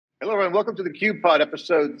Hello, everyone. Welcome to the CUBE Pod,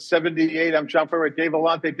 episode 78. I'm John Furrier, Dave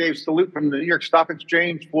Vellante. Dave, salute from the New York Stock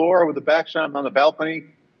Exchange floor with a backshot on the balcony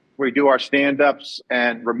where we do our stand-ups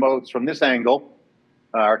and remotes from this angle.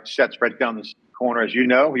 Our set's right down this corner, as you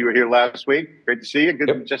know. You were here last week. Great to see you. Good.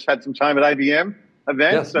 Yep. Just had some time at IBM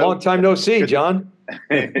event. Yes, long time no see, John.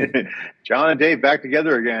 John and Dave back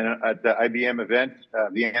together again at the IBM event,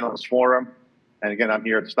 the Analyst Forum. And again, I'm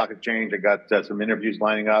here at the Stock Exchange. I got some interviews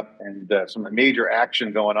lining up and some major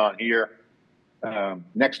action going on here.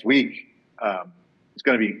 Next week, it's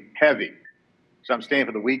going to be heavy. So I'm staying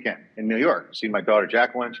for the weekend in New York. See my daughter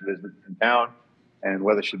Jacqueline. She lives in town, and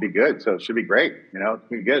weather should be good. So it should be great. You know, it's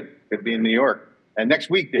going to be good. Good to be in New York. And next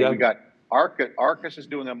week, Dave, we got Arcus is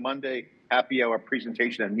doing a Monday happy hour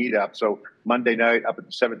presentation and meetup. So Monday night up at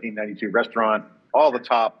the 1792 restaurant, all the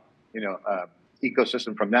top,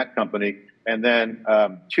 ecosystem from that company. And then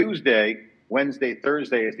Tuesday, Wednesday,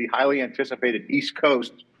 Thursday is the highly anticipated East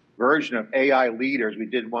Coast version of AI Leaders. We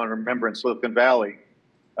did one, remember, in Silicon Valley.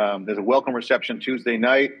 There's a welcome reception Tuesday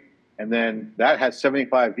night, and then that has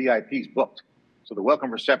 75 VIPs booked. So the welcome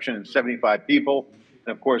reception is 75 people.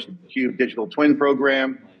 And of course, the CUBE Digital Twin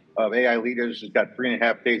program of AI Leaders has got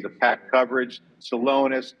 3.5 days of packed coverage.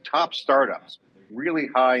 Celonis, top startups, really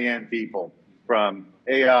high-end people from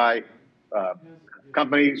AI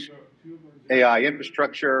companies, AI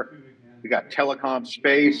infrastructure. We got telecom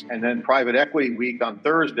space, and then private equity week on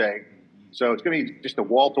Thursday. So it's going to be just a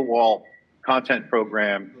wall-to-wall content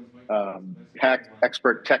program, packed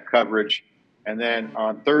expert tech coverage. And then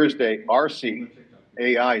on Thursday, RC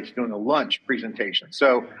AI is doing a lunch presentation.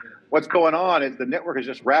 So what's going on is the network is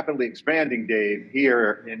just rapidly expanding, Dave,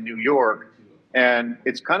 here in New York. And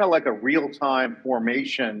it's kind of like a real-time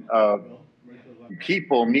formation of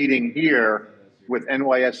people meeting here with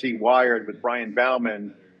NYSE Wired, with Brian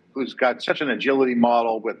Bauman, who's got such an agility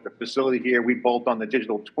model with the facility here. We bolt on the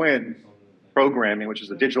digital twin programming, which is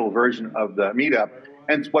the digital version of the meetup.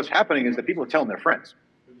 And what's happening is that people are telling their friends,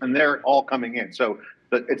 and they're all coming in. So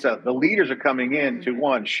the leaders are coming in to,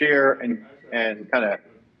 one, share and kind of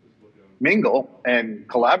mingle and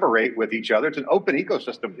collaborate with each other. It's an open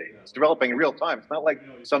ecosystem, Dave. It's developing in real time. It's not like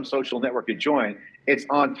some social network you join. It's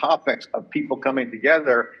on topics of people coming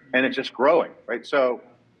together, and it's just growing, right? So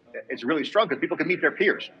it's really strong because people can meet their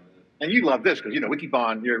peers. And you love this because,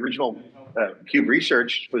 Wikibon, your original CUBE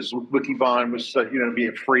research was Wikibon was, to be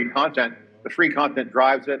a free content. The free content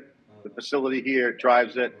drives it. The facility here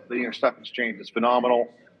drives it. The New York Stock Exchange is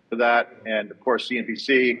phenomenal for that. And, of course,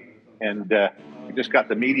 CNBC. And we just got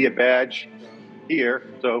the media badge here.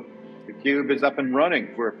 So the CUBE is up and running.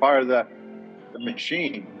 We're part of the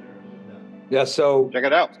machine. Yeah, so check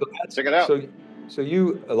it out. Check it out. So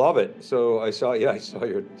you love it. So I saw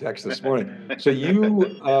your text this morning. So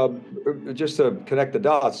you just to connect the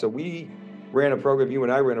dots. So we ran a program. You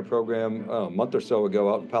and I ran a program a month or so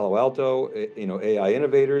ago out in Palo Alto. AI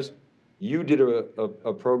innovators. You did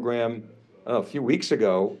a program a few weeks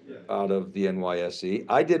ago out of the NYSE.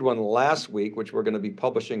 I did one last week, which we're going to be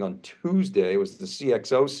publishing on Tuesday. It was the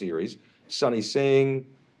CXO series. Sunny Singh,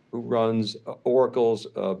 who runs Oracle's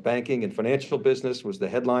banking and financial business, was the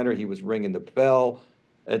headliner. He was ringing the bell.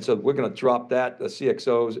 And so we're going to drop that, the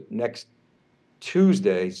CXOs, next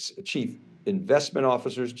Tuesday. Chief investment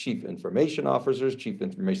officers, chief information officers, chief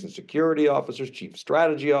information security officers, chief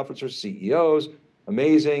strategy officers, CEOs.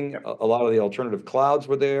 Amazing. Yep. A lot of the alternative clouds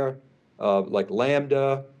were there, like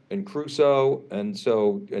Lambda and Crusoe. And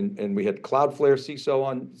so, and we had Cloudflare CISO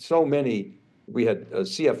on, so many. We had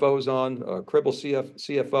CFOs on, Cribble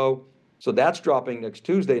CFO. So that's dropping next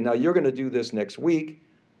Tuesday. Now you're going to do this next week.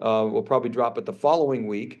 We'll probably drop it the following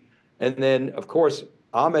week. And then, of course,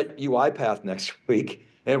 I'm at UiPath next week.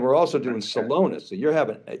 And we're also doing Celonis. So you're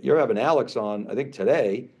having Alex on, I think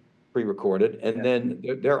today, pre-recorded. And then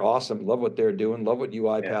they're awesome. Love what they're doing. Love what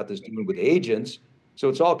UiPath is doing with agents. So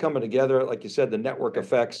it's all coming together. Like you said, the network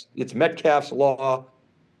effects. It's Metcalfe's law.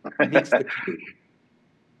 Meets the CUBE.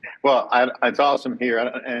 Well, it's awesome here,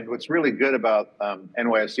 and what's really good about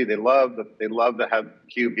NYSE, they love to have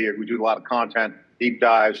CUBE here. We do a lot of content, deep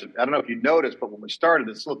dives. I don't know if you noticed, but when we started,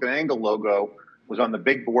 the SiliconANGLE logo was on the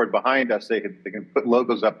big board behind us. They can put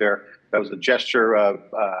logos up there. That was a gesture of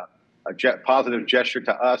positive gesture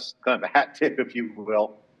to us, kind of a hat tip, if you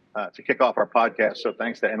will, to kick off our podcast. So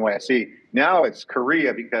thanks to NYSE. Now it's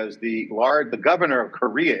Korea because the governor of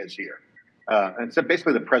Korea is here. And so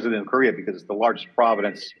basically the president of Korea, because it's the largest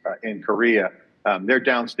province in Korea. They're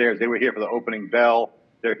downstairs. They were here for the opening bell.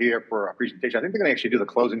 They're here for a presentation. I think they're going to actually do the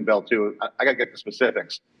closing bell too. I got to get the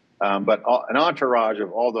specifics. But an entourage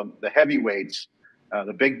of all the heavyweights,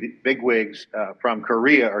 the big wigs from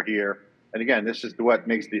Korea are here. And again, this is what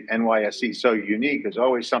makes the NYSE so unique. There's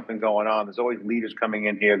always something going on. There's always leaders coming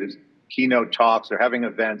in here. There's keynote talks. They're having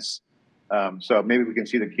events. So maybe we can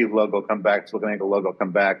see the CUBE logo come back, SiliconANGLE logo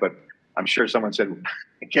come back. But I'm sure someone said,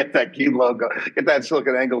 get that CUBE logo, get that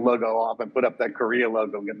SiliconANGLE logo off and put up that Korea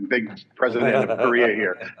logo, get the big president of Korea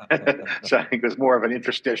here. So I think there's more of an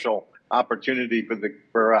interstitial opportunity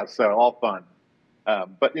for us. So all fun.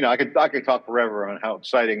 But I could talk forever on how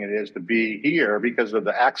exciting it is to be here because of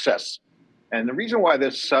the access. And the reason why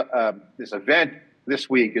this event this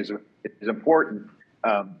week is important,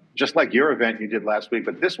 just like your event you did last week,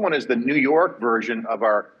 but this one is the New York version of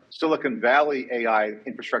our Silicon Valley AI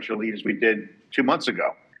infrastructure leaders we did 2 months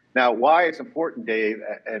ago. Now, why it's important, Dave,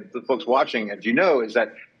 and the folks watching, as you know, is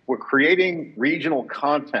that we're creating regional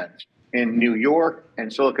content in New York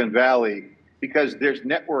and Silicon Valley because there's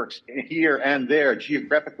networks here and there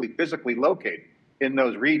geographically, physically located in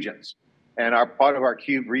those regions. And part of our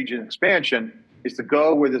CUBE region expansion is to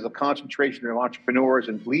go where there's a concentration of entrepreneurs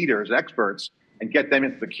and leaders, experts, and get them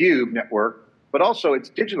into the CUBE network. But also it's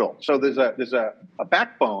digital. So there's a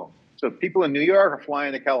backbone. So if people in New York are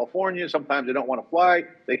flying to California, sometimes they don't want to fly.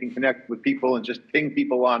 They can connect with people and just ping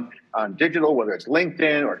people on digital, whether it's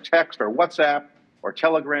LinkedIn or text or WhatsApp or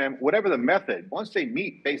Telegram, whatever the method. Once they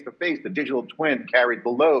meet face to face, the digital twin carries the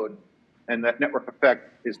load. And that network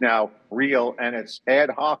effect is now real, and it's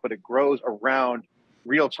ad hoc, but it grows around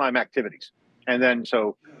real-time activities. And then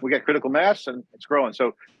so we get critical mass, and it's growing.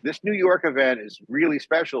 So this New York event is really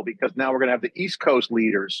special because now we're going to have the East Coast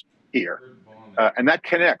leaders here, and that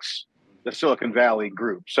connects the Silicon Valley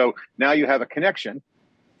group. So now you have a connection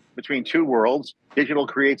between two worlds. Digital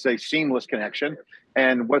creates a seamless connection,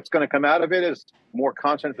 and what's going to come out of it is more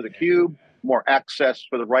content for the CUBE, more access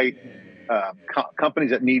for the right companies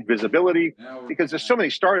that need visibility, because there's so many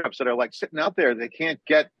startups that are like sitting out there. They can't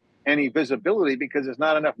get any visibility because there's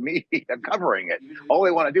not enough media covering it. All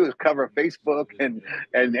they want to do is cover Facebook and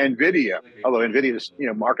Nvidia. Although Nvidia's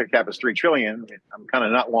market cap is $3 trillion. I'm kind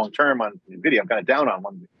of not long term on Nvidia. I'm kind of down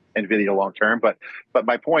on Nvidia long term. But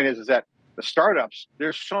my point is that the startups,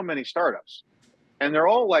 there's so many startups, and they're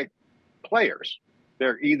all like players.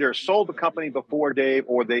 They're either sold the company before, Dave,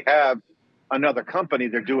 or they have another company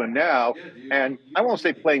they're doing now. And I won't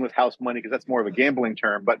say playing with house money because that's more of a gambling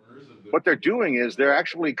term, but what they're doing is they're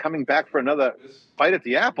actually coming back for another bite at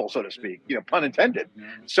the apple, so to speak, pun intended.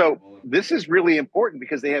 So this is really important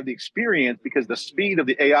because they have the experience, because the speed of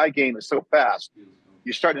the AI game is so fast.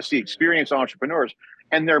 You're starting to see experienced entrepreneurs,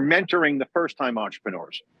 and they're mentoring the first-time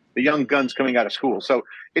entrepreneurs, the young guns coming out of school. So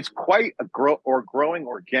it's quite a growing,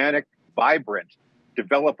 organic, vibrant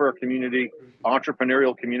developer community,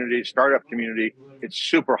 entrepreneurial community, startup community. It's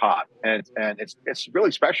super hot, and it's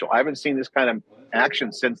really special. I haven't seen this kind of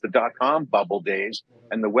action since the .com bubble days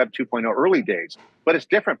and the Web 2.0 early days. But it's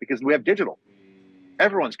different because we have digital.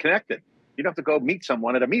 Everyone's connected. You don't have to go meet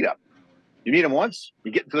someone at a meetup. You meet them once,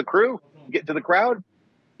 you get into the crew, you get into the crowd,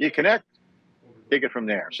 you connect, take it from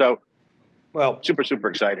there. So, well, super, super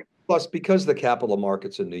exciting. Plus, because the capital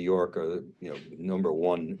markets in New York are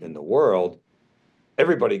 #1 in the world,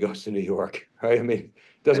 everybody goes to New York, right? I mean,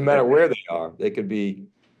 it doesn't matter where they are. They could be,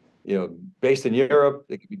 based in Europe.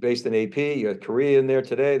 They could be based in AP. You got Korea in there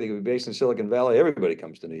today. They could be based in Silicon Valley. Everybody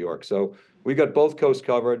comes to New York. So we got both coasts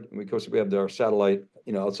covered. And of course, we have our satellite,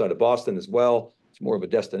 outside of Boston as well. It's more of a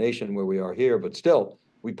destination where we are here, but still,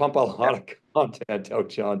 we pump a lot of content out,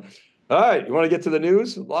 John. All right, you want to get to the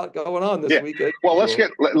news? A lot going on this week. Well,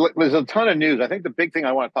 there's a ton of news. I think the big thing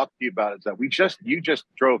I want to talk to you about is that you just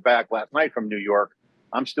drove back last night from New York.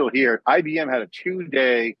 I'm still here. IBM had a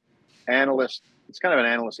 2-day analyst. It's kind of an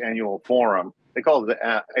analyst annual forum. They call it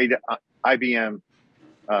the IBM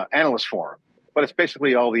Analyst Forum, but it's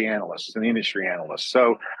basically all the analysts and the industry analysts.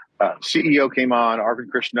 So CEO came on,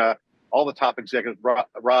 Arvind Krishna, all the top executives,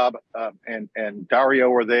 Rob and Dario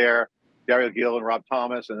were there, Dario Gill and Rob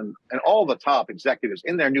Thomas, and all the top executives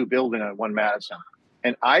in their new building on 1 Madison.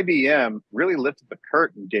 And IBM really lifted the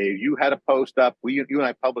curtain, Dave. You had a post up. You and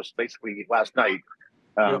I published basically last night.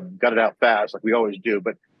 Got it out fast, like we always do.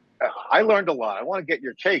 But I learned a lot. I want to get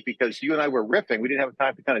your take because you and I were riffing. We didn't have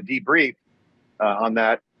time to kind of debrief on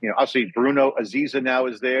that. Obviously Bruno Aziza now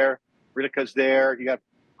is there. Ritika's there. You got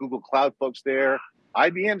Google Cloud folks there.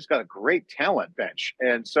 IBM's got a great talent bench,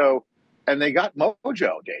 and they got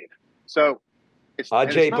Mojo, Dave. So it's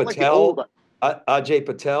Ajay Patel. Ajay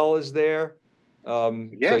Patel is there.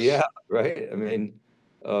 Yes. So yeah, right. I mean,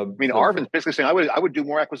 Arvind's basically saying I would do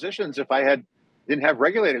more acquisitions if I didn't have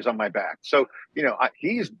regulators on my back. So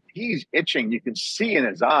he's itching. You can see in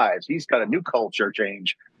his eyes. He's got a new culture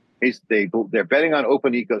change. They're betting on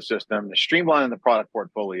open ecosystem. They're streamlining the product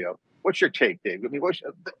portfolio. What's your take, Dave? I mean,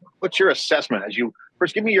 what's your assessment as you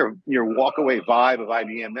first give me your walk-away vibe of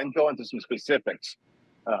IBM, then go into some specifics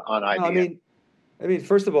on IBM. I mean,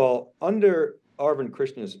 first of all, under Arvind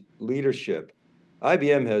Krishna's leadership,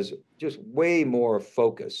 IBM has just way more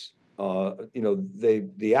focus.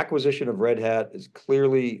 The acquisition of Red Hat is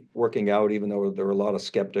clearly working out, even though there are a lot of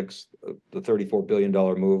skeptics, the $34 billion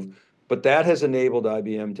move. But that has enabled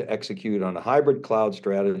IBM to execute on a hybrid cloud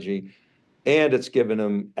strategy, and it's given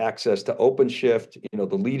them access to OpenShift,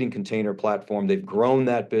 the leading container platform. They've grown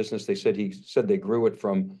that business. He said they grew it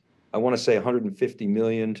from, I want to say 150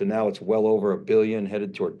 million to now it's well over $1 billion,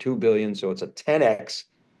 headed toward 2 billion. So it's a 10x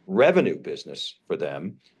revenue business for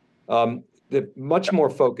them. The much more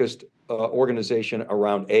focused organization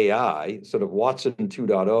around AI, sort of Watson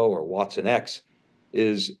 2.0 or Watson X,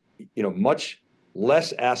 is much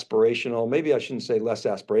less aspirational. Maybe I shouldn't say less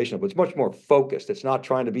aspirational, but it's much more focused. It's not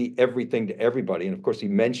trying to be everything to everybody. And of course, he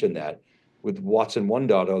mentioned that with Watson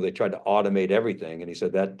 1.0, they tried to automate everything, and he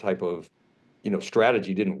said that type of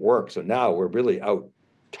strategy didn't work. So now we're really out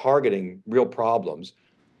targeting real problems.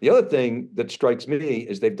 The other thing that strikes me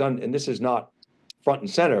is they've done, and this is not front and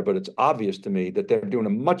center, but it's obvious to me that they're doing a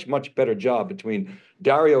much, much better job between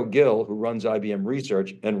Dario Gil, who runs IBM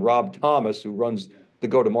Research, and Rob Thomas, who runs the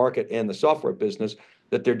go-to-market and the software business,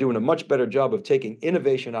 that they're doing a much better job of taking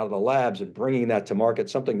innovation out of the labs and bringing that to market,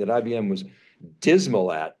 something that IBM was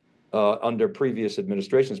dismal at under previous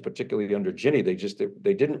administrations, particularly under Ginny. They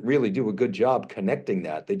didn't really do a good job connecting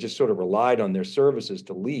that. They just sort of relied on their services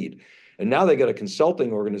to lead. And now they got a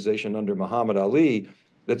consulting organization under Muhammad Ali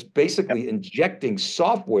that's basically injecting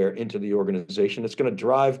software into the organization that's going to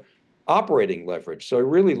drive operating leverage. So I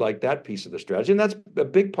really like that piece of the strategy. And that's a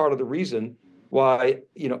big part of the reason why,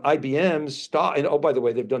 IBM's stock, and oh, by the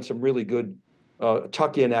way, they've done some really good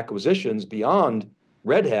tuck-in acquisitions beyond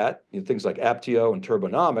Red Hat, things like Apptio and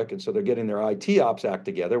Turbonomic. And so they're getting their IT ops act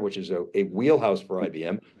together, which is a wheelhouse for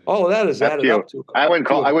IBM. All of that is added up to. I wouldn't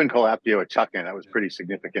call Apptio a tuck-in. That was pretty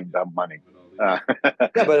significant money. Yeah,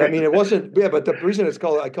 but I mean, it wasn't. Yeah, but the reason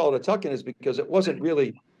I call it a tuck-in is because it wasn't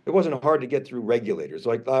hard to get through regulators.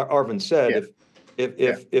 Like Arvind said,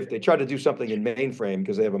 if they tried to do something in mainframe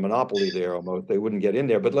because they have a monopoly there almost, they wouldn't get in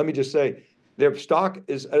there. But let me just say, their stock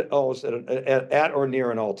is almost at or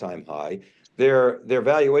near an all-time high. Their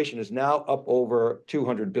valuation is now up over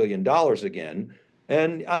 $200 billion again.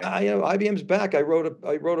 And IBM's back. I wrote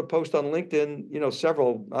a post on LinkedIn,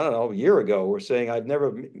 a year ago, where saying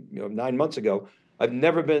 9 months ago, I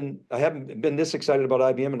haven't been this excited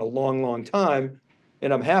about IBM in a long, long time.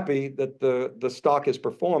 And I'm happy that the stock has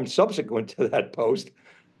performed subsequent to that post,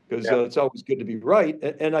 because it's always good to be right.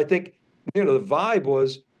 And I think, the vibe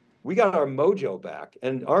was, we got our mojo back,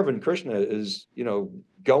 and Arvind Krishna is,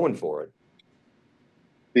 going for it.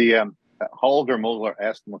 The Holger Muller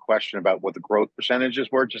asked him a question about what the growth percentages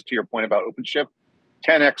were, just to your point about OpenShift.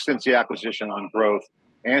 10x since the acquisition on growth.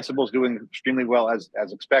 Ansible's doing extremely well as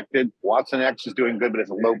expected. Watson X is doing good, but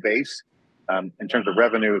it's a low base. In terms of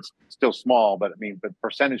revenue, it's still small, but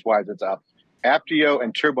percentage-wise, it's up. Apptio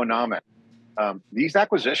and Turbonomic. These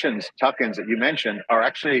acquisitions, tuck-ins that you mentioned, are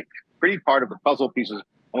actually pretty part of the puzzle pieces.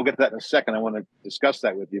 We'll get to that in a second. I want to discuss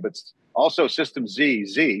that with you. But also System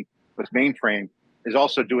Z, with mainframe, is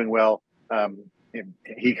also doing well.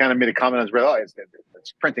 He kind of made a comment on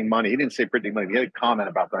it's printing money. He didn't say printing money. He had a comment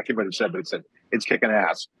about that. I can't remember what he said, but he said it's kicking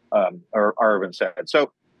ass, or Arvind said.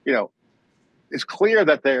 So, it's clear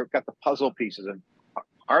that they've got the puzzle pieces. And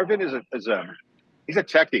Arvind he's a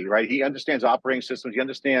techie, right? He understands operating systems. He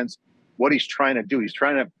understands what he's trying to do. He's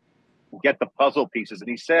trying to get the puzzle pieces. And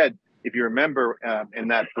he said, if you remember in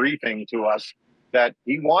that briefing to us, that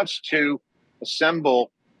he wants to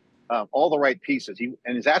assemble all the right pieces.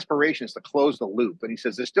 And his aspiration is to close the loop. And he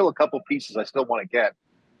says, there's still a couple pieces I still want to get.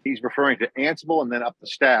 He's referring to Ansible and then up the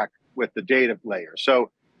stack with the data layer. So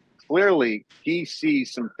clearly he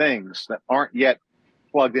sees some things that aren't yet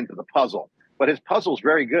plugged into the puzzle, but his puzzle is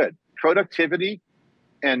very good. Productivity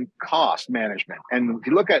and cost management. And if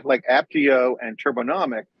you look at like Apptio and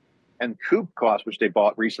Turbonomic and CUBE cost, which they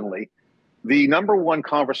bought recently, the number one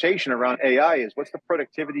conversation around AI is, what's the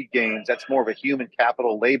productivity gains? That's more of a human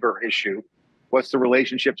capital labor issue. What's the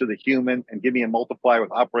relationship to the human? And give me a multiplier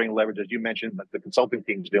with operating leverage, as you mentioned, that the consulting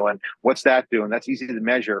team's doing. What's that doing? That's easy to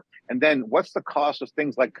measure. And then what's the cost of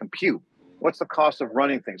things like compute? What's the cost of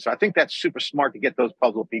running things? So I think that's super smart to get those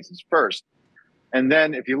puzzle pieces first. And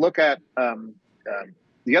then if you look at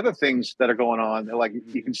the other things that are going on, like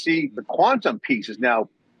you can see the quantum piece is now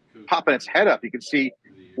popping its head up. You can see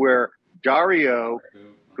where Dario,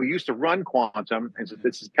 who used to run quantum, and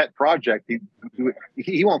it's his pet project,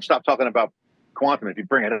 he won't stop talking about quantum if you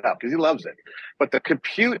bring it up, because he loves it. But the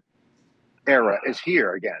compute era is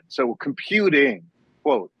here again. So computing,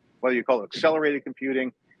 quote, whether you call it accelerated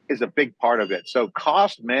computing, is a big part of it. So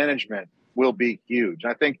cost management will be huge.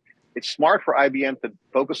 I think it's smart for IBM to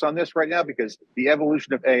focus on this right now because the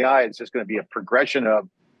evolution of AI is just going to be a progression of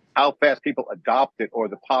how fast people adopt it or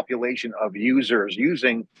the population of users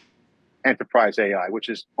using enterprise AI, which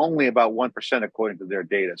is only about 1% according to their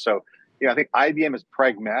data. So, I think IBM is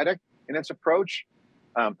pragmatic in its approach.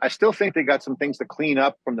 I still think they got some things to clean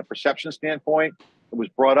up from the perception standpoint. It was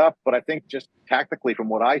brought up, but I think just tactically from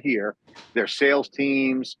what I hear, their sales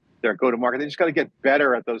teams, their go-to-market, they just got to get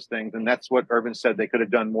better at those things. And that's what Arvind said. They could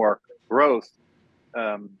have done more growth,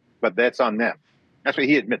 but that's on them. That's what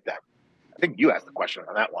he admit that. I think you asked the question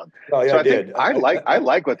on that one. Oh, yeah, so I did. I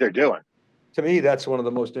like what they're doing. To me, that's one of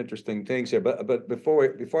the most interesting things here. But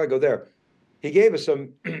before I go there, he gave us some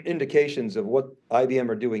indications of what IBM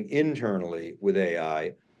are doing internally with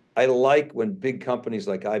AI. I like when big companies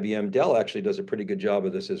like IBM, Dell actually does a pretty good job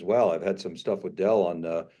of this as well. I've had some stuff with Dell on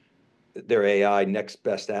their AI next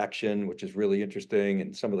best action, which is really interesting,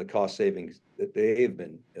 and some of the cost savings that they've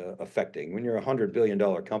been affecting. When you're a $100 billion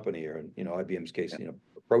company, or in IBM's case,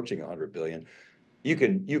 approaching 100 billion, you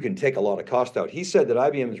can take a lot of cost out. He said that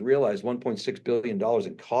IBM has realized $1.6 billion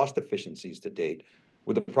in cost efficiencies to date,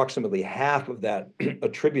 with approximately half of that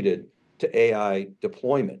attributed to AI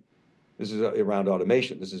deployment. This is around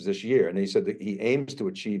automation. This is this year. And he said that he aims to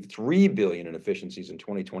achieve 3 billion in efficiencies in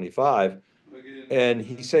 2025. And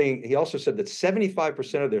he also said that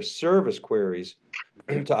 75% of their service queries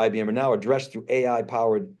to IBM are now addressed through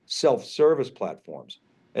AI-powered self-service platforms.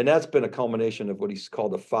 And that's been a culmination of what he's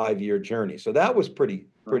called a 5-year journey. So that was pretty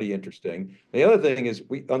interesting. The other thing is,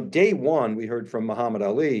 on day one, we heard from Muhammad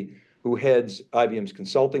Ali, who heads IBM's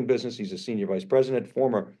consulting business. He's a senior vice president,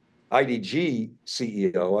 former IDG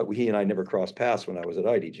CEO. He and I never crossed paths when I was at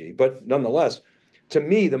IDG. But nonetheless, to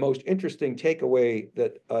me, the most interesting takeaway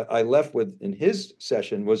that I left with in his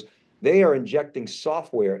session was they are injecting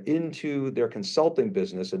software into their consulting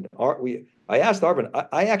business. And I asked Arvind,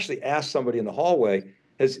 I actually asked somebody in the hallway,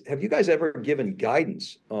 have you guys ever given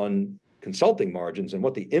guidance on consulting margins and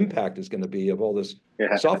what the impact is going to be of all this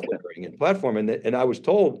software and platform? And I was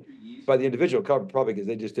told by the individual, probably because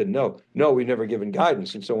they just didn't know. No, we've never given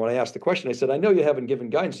guidance. And so when I asked the question, I said, I know you haven't given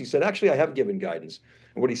guidance. He said, actually, I have given guidance.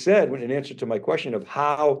 And what he said, in answer to my question of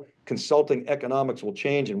how consulting economics will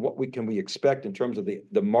change and what can we expect in terms of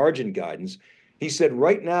the margin guidance, he said,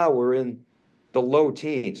 right now we're in the low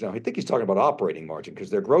teens. Now, I think he's talking about operating margin because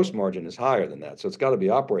their gross margin is higher than that. So it's got to be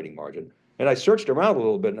operating margin. And I searched around a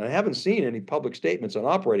little bit, and I haven't seen any public statements on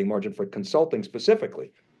operating margin for consulting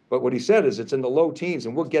specifically. But what he said is it's in the low teens,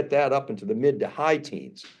 and we'll get that up into the mid to high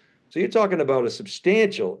teens. So you're talking about a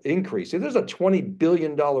substantial increase. If there's a $20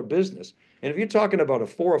 billion business, and if you're talking about a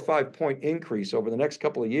 4 or 5 point increase over the next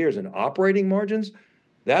couple of years in operating margins,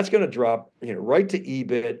 that's going to drop, right to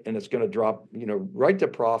EBIT, and it's going to drop, right to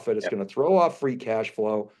profit. It's going to throw off free cash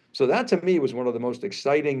flow. So that to me was one of the most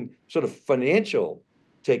exciting sort of financial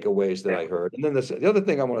takeaways that I heard. And then the other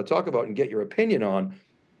thing I want to talk about and get your opinion on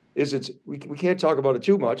is we can't talk about it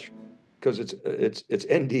too much because it's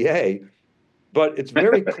NDA, but it's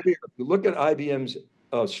very clear. If you look at IBM's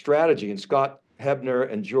strategy, and Scott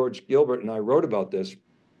Hebner and George Gilbert and I wrote about this,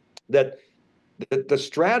 that the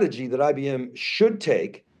strategy that IBM should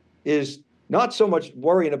take is not so much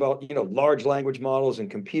worrying about large language models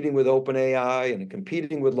and competing with OpenAI and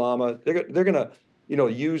competing with Llama. They're going to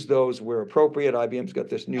use those where appropriate. IBM's got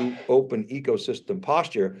this new open ecosystem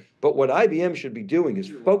posture. But what IBM should be doing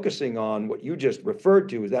is focusing on what you just referred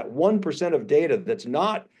to, is that 1% of data that's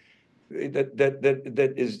not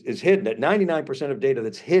that is hidden, that 99% of data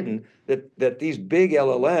that's hidden, that these big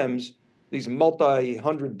LLMs, these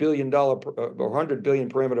multi-$100 billion or 100 billion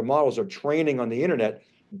parameter models are training on the internet.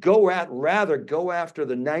 Rather go after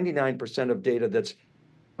the 99% of data that's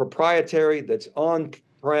proprietary, that's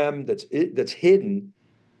on-prem, that's hidden,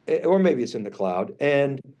 or maybe it's in the cloud,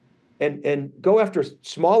 and go after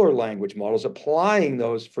smaller language models, applying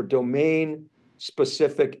those for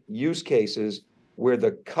domain-specific use cases where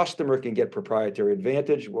the customer can get proprietary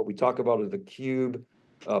advantage. What we talk about is the CUBE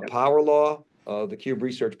power law, the CUBE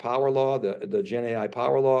research power law, the Gen AI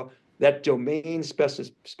power law, that domain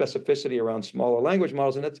specificity around smaller language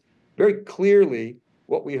models. And that's very clearly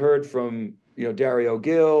what we heard from Dario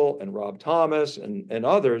Gil and Rob Thomas and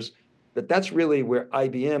others, that's really where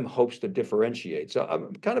IBM hopes to differentiate. So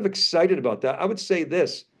I'm kind of excited about that. I would say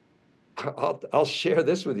this, I'll share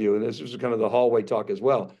this with you, and this is kind of the hallway talk as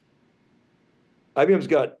well. IBM's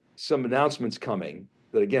got some announcements coming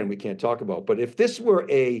that, again, we can't talk about. But if this were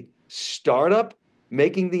a startup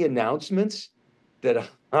making the announcements that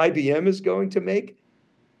IBM is going to make,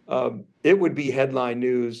 it would be headline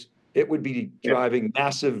news. It would be driving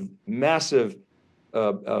massive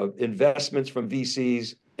investments from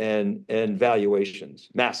VCs and valuations,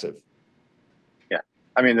 massive. Yeah,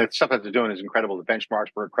 I mean, the stuff that they're doing is incredible. The benchmarks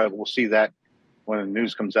were incredible. We'll see that when the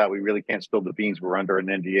news comes out. We really can't spill the beans. We're under an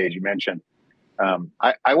NDA, as you mentioned.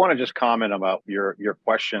 I want to just comment about your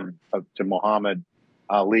question to Mohammed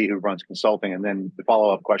Ali, who runs consulting, and then the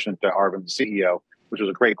follow-up question to Arvind, the CEO, which was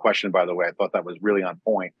a great question, by the way. I thought that was really on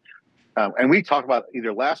point. And we talked about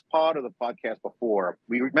either last pod or the podcast before.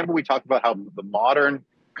 We talked about how the modern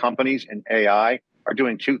companies in AI are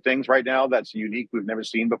doing two things right now that's unique, we've never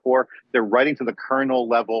seen before. They're writing to the kernel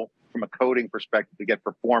level from a coding perspective to get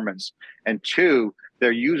performance. And two,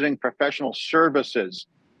 they're using professional services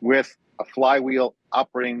with a flywheel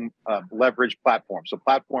operating leverage platform. So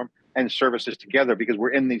platform and services together, because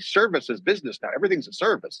we're in the services business now. Everything's a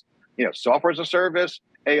service. You know, software as a service,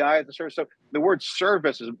 AI as a service. So the word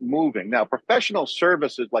service is moving. Now, professional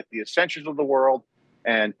services like the Accenture of the world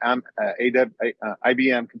and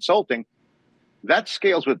IBM Consulting, that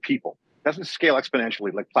scales with people. It doesn't scale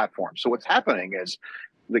exponentially like platforms. So what's happening is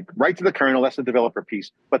right to the kernel, that's the developer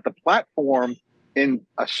piece. But the platform in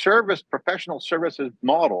a service, professional services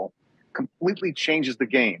model completely changes the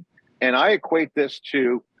game. And I equate this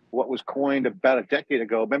to what was coined about a decade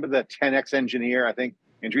ago. Remember the 10x engineer? I think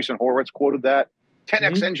Andreessen Horowitz quoted that.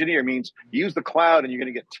 10x engineer means you use the cloud and you're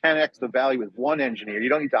going to get 10x the value with one engineer. You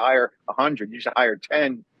don't need to hire 100. You just hire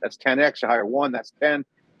 10. That's 10x. You hire one. That's 10.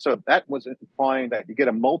 So that was implying that you get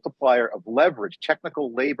a multiplier of leverage,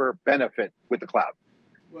 technical labor benefit with the cloud.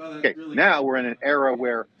 Well, okay, really now we're in an era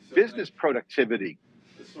where business productivity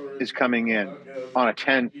is coming in on a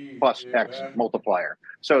 10 plus X multiplier.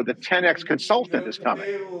 So the 10X consultant is coming.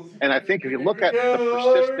 And I think if you look at the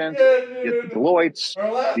persistence, the Deloitte's,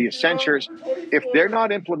 the Accentures, if they're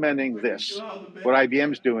not implementing this, what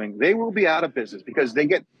IBM's doing, they will be out of business because they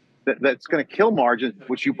get that's going to kill margins,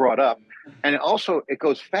 which you brought up. And also it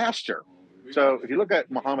goes faster. So if you look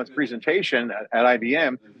at Mohammed's presentation at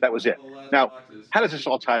IBM, that was it. Now, how does this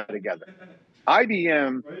all tie together?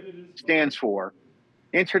 IBM stands for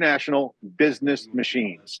International Business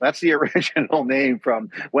Machines. That's the original name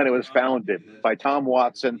from when it was founded by Tom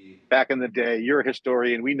Watson back in the day. You're a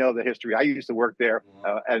historian. We know the history. I used to work there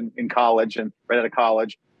and in college and right out of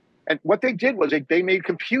college. And what they did was they made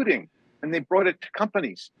computing and they brought it to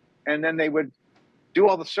companies. And then they would do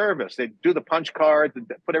all the service. They'd do the punch cards,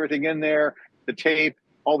 put everything in there, the tape,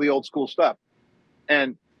 all the old school stuff.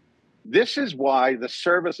 And this is why the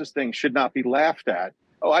services thing should not be laughed at.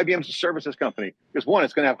 Oh, IBM's a services company. Because one,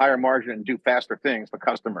 it's going to have higher margin and do faster things for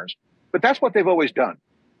customers. But that's what they've always done.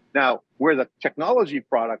 Now, where the technology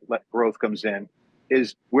product growth comes in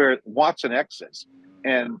is where Watson X is.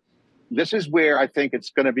 And this is where I think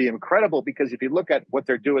it's going to be incredible, because if you look at what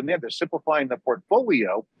they're doing there, they're simplifying the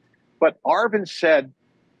portfolio. But Arvind said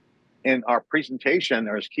in our presentation,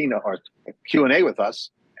 or his keynote, or Q&A with us,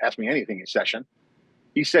 Ask Me Anything session,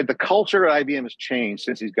 he said the culture at IBM has changed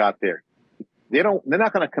since he's got there. They're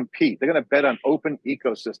not going to compete. They're going to bet on open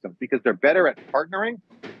ecosystems because they're better at partnering,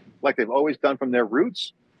 like they've always done from their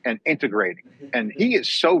roots, and integrating. And he is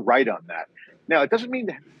so right on that. Now, it doesn't mean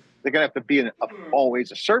they're going to have to be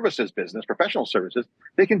always a services business, professional services.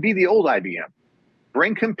 They can be the old IBM.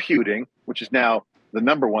 Bring computing, which is now the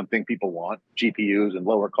number one thing people want, GPUs and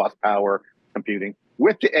lower cost power computing,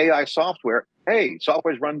 with the AI software. Hey,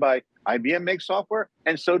 software is run by IBM, makes software,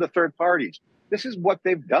 and so do third parties. This is what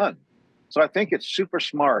they've done. So I think it's super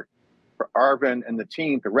smart for Arvind and the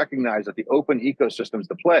team to recognize that the open ecosystem's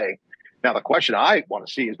the play. Now, the question I want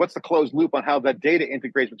to see is what's the closed loop on how that data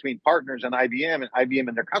integrates between partners and IBM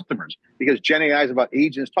and their customers? Because Gen AI is about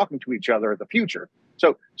agents talking to each other in the future.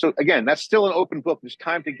 So again, that's still an open book. There's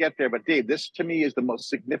time to get there. But Dave, this to me is the most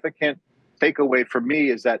significant takeaway for me,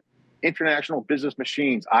 is that International Business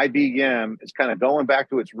Machines, IBM, is kind of going back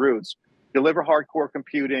to its roots, deliver hardcore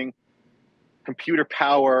computing, computer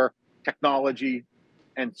power, technology,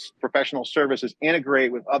 and professional services,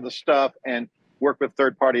 integrate with other stuff, and work with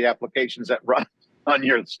third-party applications that run on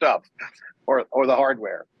your stuff or the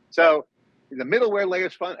hardware. So the middleware layer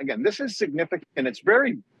is fun. Again, this is significant. It's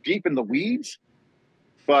very deep in the weeds,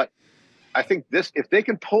 but I think if they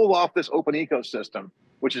can pull off this open ecosystem,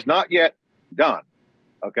 which is not yet done,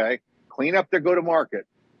 okay, clean up their go-to-market,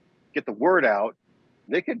 get the word out,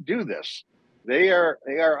 they could do this. They are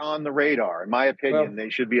on the radar. In my opinion,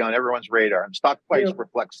 they should be on everyone's radar, and stock price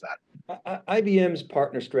reflects that. IBM's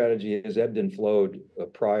partner strategy has ebbed and flowed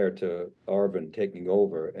prior to Arvind taking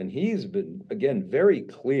over, and he's been, again, very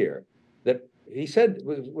clear that he said,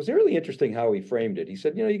 was really interesting how he framed it. He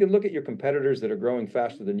said, you can look at your competitors that are growing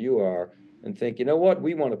faster than you are, and think, you know what,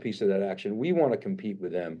 we want a piece of that action. We want to compete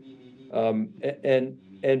with them.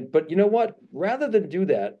 But you know what? Rather than do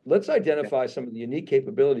that, let's identify some of the unique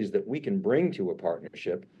capabilities that we can bring to a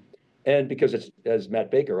partnership. And because it's, as Matt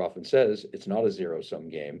Baker often says, it's not a zero-sum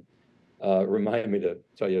game. Remind me to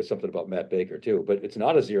tell you something about Matt Baker too, but it's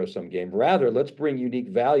not a zero-sum game. Rather, let's bring unique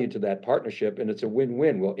value to that partnership, and it's a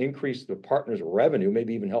win-win. We'll increase the partner's revenue,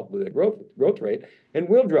 maybe even help with the growth rate, and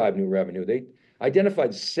we'll drive new revenue. They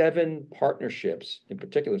identified 7 partnerships in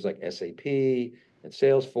particular, like SAP and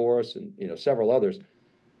Salesforce and several others.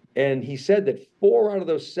 And he said that 4 out of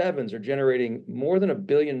those 7s are generating more than $1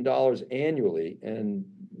 billion annually, and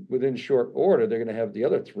within short order, they're going to have the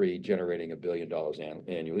other 3 generating $1 billion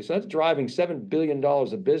annually. So that's driving $7 billion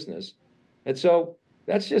of business. And so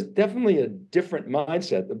that's just definitely a different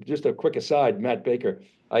mindset. Just a quick aside, Matt Baker,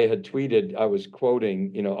 I had tweeted, I was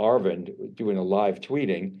quoting, Arvind doing a live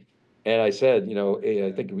tweeting. And I said,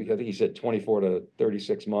 I think he said 24 to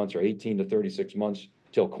 36 months or 18 to 36 months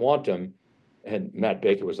till quantum. And Matt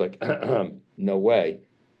Baker was like, no way.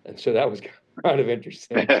 And so that was kind of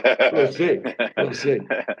interesting. We'll see. We'll see.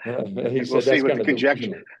 He said that's kind of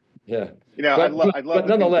conjecture. Yeah. I'd love but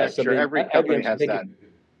nonetheless, every company has that.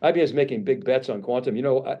 IBM is making big bets on quantum.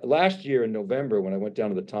 Last year in November, when I went down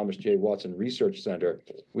to the Thomas J. Watson Research Center,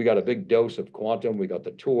 we got a big dose of quantum. We got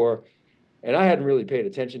the tour. And I hadn't really paid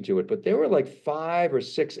attention to it, but there were like 5 or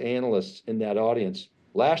 6 analysts in that audience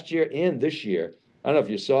last year and this year. I don't know if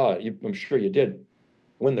you saw it. I'm sure you did.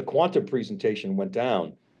 When the quantum presentation went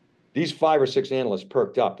down, these 5 or 6 analysts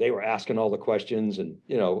perked up. They were asking all the questions. And,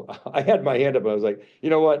 I had my hand up. I was like, you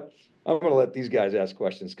know what? I'm going to let these guys ask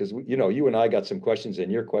questions because, you and I got some questions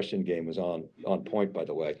and your question game was on point, by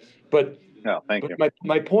the way. But no, thank you.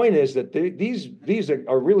 My point is that these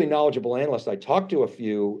are really knowledgeable analysts. I talked to a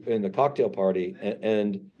few in the cocktail party,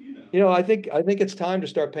 and I think it's time to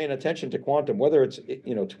start paying attention to quantum, whether it's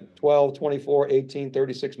 12, 24, 18,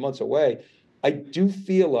 36 months away. I do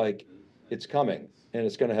feel like it's coming, and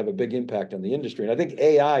it's going to have a big impact on the industry. And I think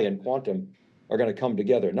AI and quantum are going to come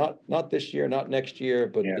together. Not this year, not next year,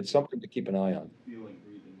 but it's something to keep an eye on.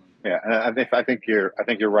 Yeah, and I think you're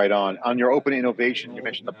right on your open innovation. You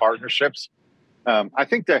mentioned the partnerships. I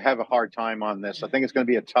think they have a hard time on this. I think it's going to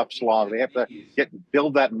be a tough slog. They have to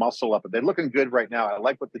build that muscle up. But they're looking good right now. I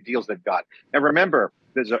like what the deals they've got. And remember,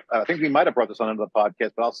 I think we might have brought this on into the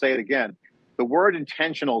podcast, but I'll say it again. The word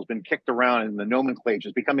intentional has been kicked around in the nomenclature.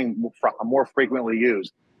 It's becoming more frequently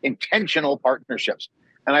used. Intentional partnerships.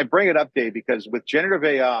 And I bring it up, Dave, because with generative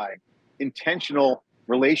AI, intentional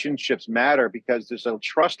relationships matter because there's a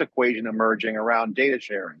trust equation emerging around data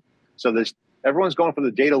sharing. So everyone's going for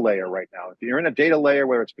the data layer right now. If you're in a data layer,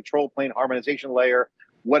 whether it's control plane, harmonization layer,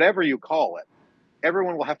 whatever you call it,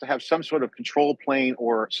 everyone will have to have some sort of control plane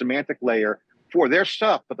or semantic layer for their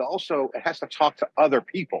stuff, but also it has to talk to other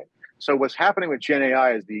people. So what's happening with Gen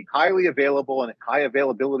AI is the highly available and high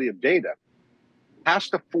availability of data has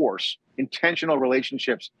to force intentional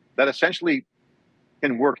relationships that essentially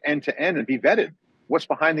can work end to end and be vetted. What's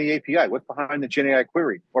behind the API? What's behind the Gen AI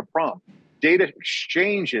query or prompt? Data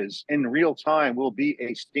exchanges in real time will be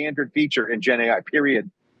a standard feature in Gen AI, period.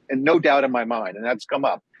 And no doubt in my mind, and that's come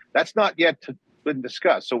up. That's not yet been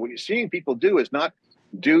discussed. So what you're seeing people do is not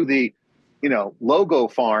do the logo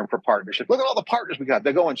farm for partnerships. Look at all the partners we got.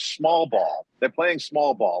 They're going small ball. They're playing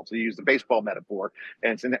small ball, to use the baseball metaphor.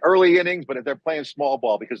 And it's in the early innings, but they're playing small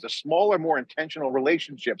ball because the smaller, more intentional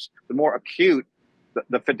relationships, the more acute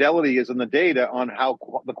the fidelity is in the data on how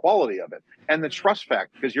the quality of it and the trust factor,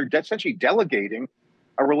 because you're essentially delegating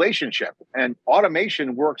a relationship, and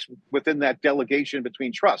automation works within that delegation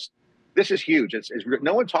between trust. This is huge. It's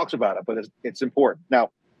no one talks about it, but it's important.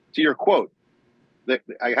 Now, to your quote,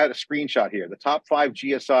 I had a screenshot here. The top 5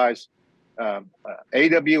 GSIs,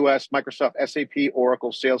 AWS, Microsoft, SAP,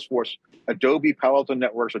 Oracle, Salesforce, Adobe, Palo Alto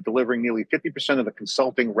Networks are delivering nearly 50% of the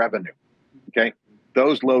consulting revenue. Okay,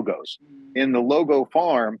 those logos. In the logo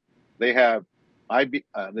farm, they have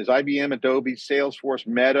there's IBM, Adobe, Salesforce,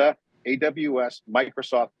 Meta, AWS,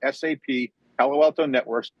 Microsoft, SAP, Palo Alto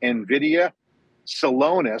Networks, Nvidia,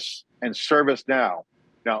 Celonis, and ServiceNow.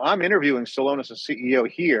 Now, I'm interviewing Celonis' CEO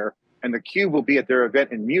here, and theCUBE will be at their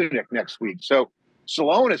event in Munich next week. So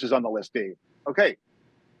Celonis is on the list, Dave. Okay.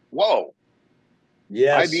 Whoa.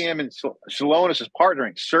 Yes. IBM and Celonis is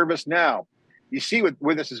partnering. ServiceNow. You see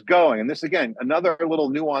where this is going. And this, again, another little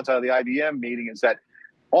nuance out of the IBM meeting is that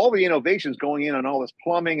all the innovations going in on all this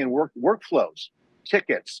plumbing and workflows,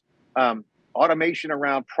 tickets, automation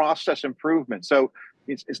around process improvement. So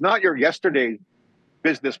it's not your yesterday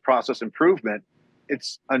business process improvement.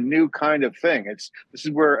 It's a new kind of thing. This is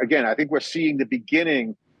where, again, I think we're seeing the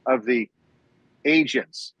beginning of the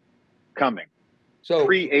agents coming. So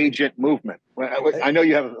Pre-agent movement. I know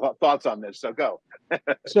you have thoughts on this, so go.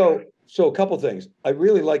 So a couple things. I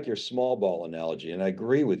really like your small ball analogy, and I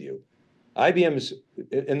agree with you. IBM's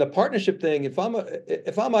in the partnership thing. If I'm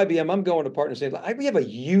IBM, I'm going to partners saying, we have a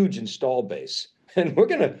huge install base, and we're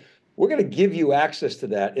gonna give you access to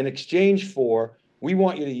that in exchange for we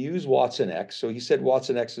want you to use Watson X. So he said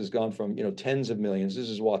Watson X has gone from tens of millions. This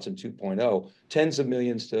is Watson 2.0, tens of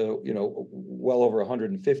millions to well over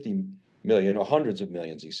 150 million or hundreds of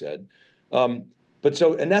millions. He said. But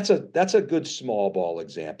and that's a good small ball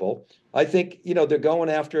example. I think they're going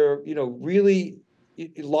after really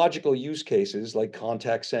logical use cases like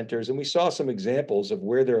contact centers, and we saw some examples of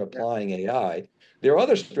where they're applying AI. Their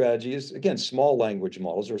other strategy is again small language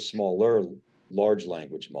models or smaller large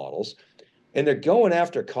language models, and they're going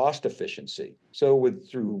after cost efficiency. So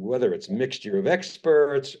through whether it's mixture of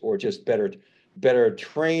experts or just better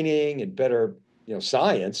training and better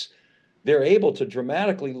science, they're able to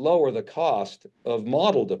dramatically lower the cost of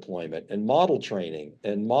model deployment and model training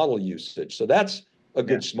and model usage. So that's a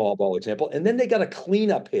good small ball example. And then they got a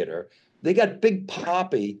cleanup hitter. They got Big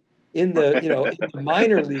Poppy in the in the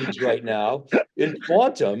minor leagues right now in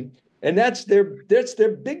quantum, and that's their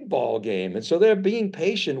big ball game. And so they're being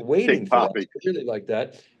patient, waiting for that. I really like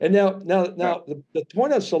that. And now the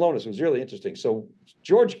point on Celonis was really interesting. So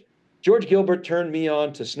George Gilbert turned me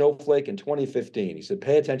on to Snowflake in 2015. He said,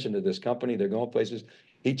 pay attention to this company. They're going places.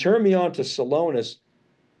 He turned me on to Celonis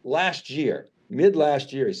mid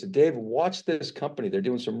last year. He said, Dave, watch this company. They're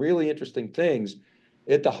doing some really interesting things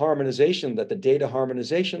at the data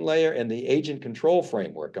harmonization layer and the agent control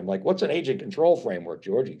framework. I'm like, what's an agent control framework,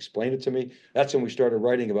 George? He explained it to me. That's when we started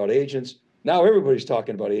writing about agents. Now everybody's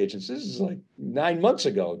talking about agents. This is like 9 months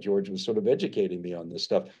ago. George was sort of educating me on this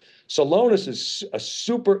stuff. Celonis is a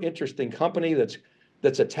super interesting company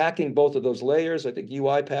that's attacking both of those layers. I think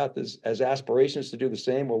UiPath has aspirations to do the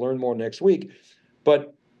same. We'll learn more next week.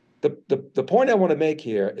 But the point I want to make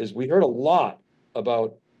here is we heard a lot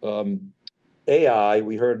about AI.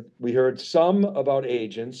 We heard some about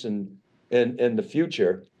agents and the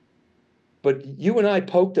future. But you and I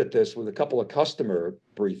poked at this with a couple of customer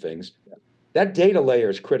briefings. That data layer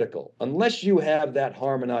is critical. Unless you have that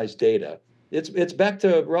harmonized data, it's back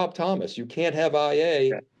to Rob Thomas. You can't have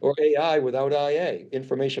IA or AI without IA,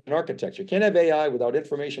 information architecture. You can't have AI without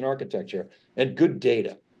information architecture and good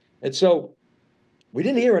data. And so we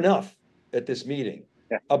didn't hear enough at this meeting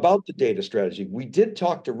about the data strategy. We did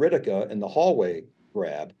talk to Ritika in the hallway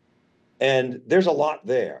grab, and there's a lot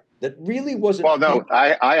there that really wasn't. Well, no,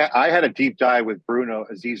 I had a deep dive with Bruno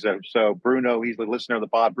Aziza. So Bruno, he's the listener of the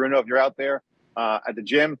pod. Bruno, if you're out there at the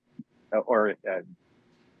gym or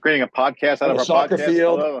creating a podcast out of our soccer podcast,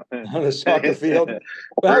 field, on the soccer field.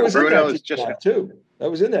 Well, I was Bruno in that deep dive too. I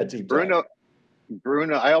was in that deep dive.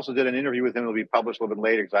 Bruno, I also did an interview with him. It'll be published a little bit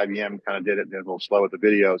later because IBM kind of did it. They're a little slow with the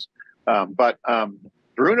videos. But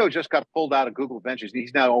Bruno just got pulled out of Google Ventures.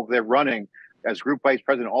 He's now over there running as group vice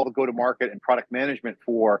president, all the go-to-market and product management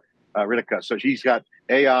for Ritika. So he's got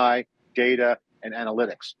AI, data, and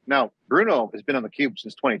analytics. Now, Bruno has been on theCUBE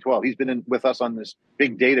since 2012. He's been with us on this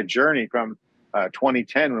big data journey from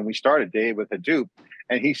 2010 when we started, Dave, with Hadoop.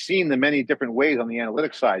 And he's seen the many different ways on the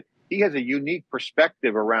analytics side. He has a unique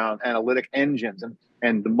perspective around analytic engines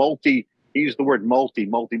and the he used the word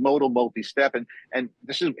multimodal, multi-step. And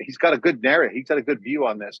he's got a good narrative. He's got a good view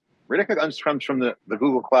on this. Ritika comes from the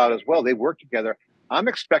Google Cloud as well. They work together. I'm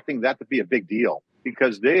expecting that to be a big deal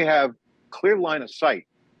because they have clear line of sight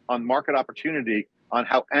on market opportunity on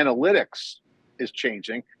how analytics is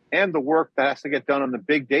changing and the work that has to get done on the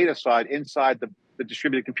big data side inside the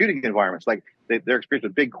distributed computing environments. Like their experience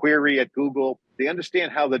with BigQuery at Google, they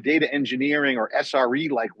understand how the data engineering or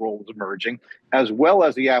SRE-like role is emerging, as well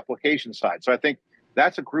as the application side. So I think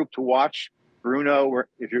that's a group to watch. Bruno, we're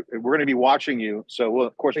going to be watching you. So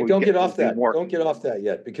of course, don't get off that. Don't get off that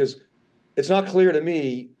yet, because it's not clear to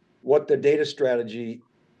me what the data strategy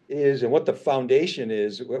is and what the foundation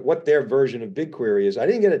is, what their version of BigQuery is. I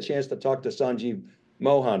didn't get a chance to talk to Sanjeev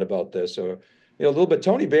Mohan about this, or a little bit.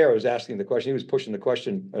 Tony Baer was asking the question. He was pushing the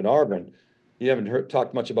question at Arvind. You haven't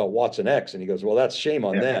talked much about Watson X, and he goes, "Well, that's shame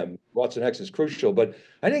on them. Watson X is crucial." But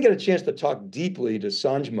I didn't get a chance to talk deeply to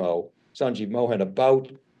Sanjeev Mohan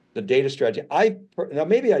about the data strategy. Now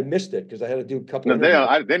maybe I missed it because I had to do a couple.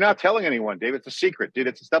 No, they're not telling anyone, Dave. It's a secret, dude.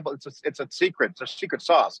 It's a secret. It's a secret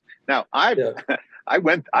sauce. Now I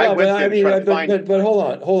went. But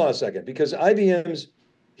hold on a second, because IBM's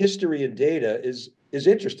history in data is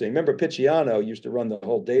interesting. Remember, Picciano used to run the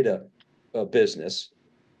whole data business,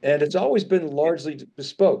 and it's always been largely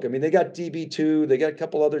bespoke. I mean, they got DB2, they got a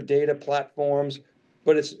couple other data platforms,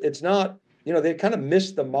 but it's not they kind of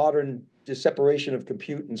missed the modern separation of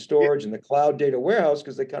compute and storage and the cloud data warehouse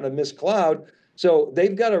because they kind of miss cloud. So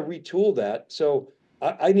they've got to retool that. So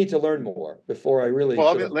I need to learn more before I really.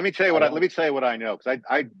 Well, let me tell you what I know, because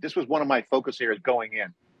this was one of my focus areas going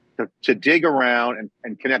in to dig around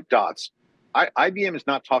and connect dots. IBM is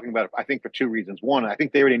not talking about it, I think, for two reasons. One, I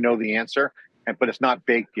think they already know the answer, but it's not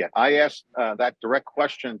baked yet. I asked that direct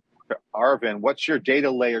question to Arvind, what's your data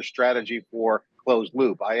layer strategy for closed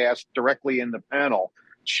loop? I asked directly in the panel,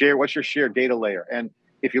 what's your shared data layer? And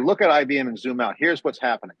if you look at IBM and zoom out, here's what's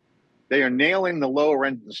happening. They are nailing the lower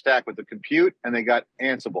end of the stack with the compute, and they got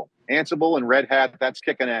Ansible. Ansible and Red Hat, that's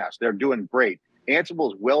kicking ass. They're doing great.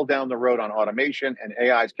 Ansible is well down the road on automation, and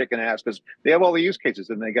AI is kicking ass because they have all the use cases,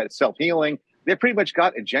 and they got self-healing. They pretty much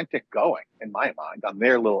got agentic going, in my mind, on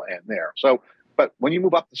their little end there. So, but when you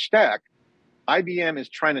move up the stack, IBM is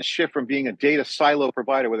trying to shift from being a data silo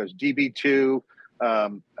provider, whether it's DB2,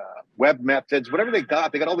 web methods, whatever they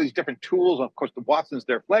got all these different tools. And of course, the Watson's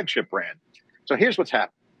their flagship brand. So here's what's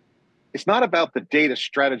happening. It's not about the data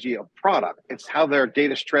strategy of product. It's how their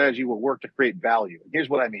data strategy will work to create value. And here's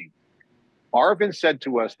what I mean. Arvind said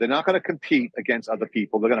to us, they're not going to compete against other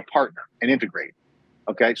people. They're going to partner and integrate.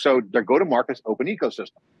 Okay, so their go-to-market is open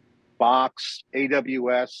ecosystem. Box,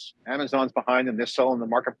 AWS, Amazon's behind them. They're selling the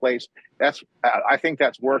marketplace. I think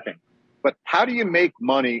that's working. But how do you make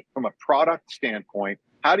money from a product standpoint?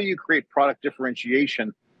 How do you create product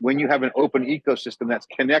differentiation when you have an open ecosystem that's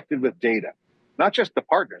connected with data? Not just the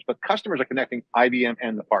partners, but customers are connecting IBM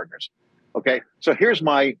and the partners. Okay, so here's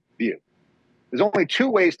my view. There's only two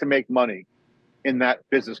ways to make money in that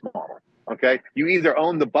business model. Okay, you either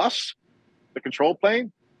own the bus, the control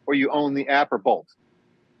plane, or you own the app, or both.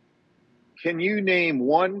 Can you name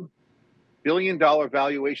 $1 billion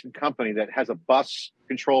valuation company that has a bus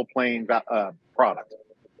control plane product?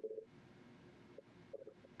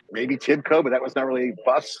 Maybe Tibco, but that was not really a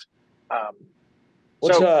bus.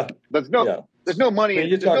 There's no money.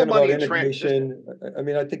 You're talking about integration. I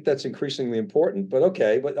mean, I think that's increasingly important. But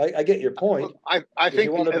okay, but I get your point. I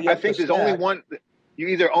think there's only one. You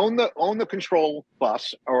either own the control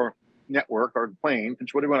bus or network or plane,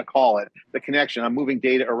 whatever you want to call it, the connection. I'm moving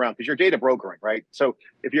data around because you're data brokering, right? So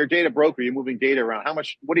if you're a data broker, you're moving data around.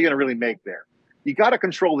 What are you going to really make there? You got to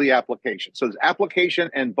control the application. So there's application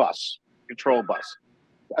and bus, control bus.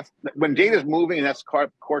 When data is moving, and that's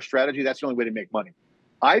core strategy, that's the only way to make money.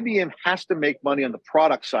 IBM has to make money on the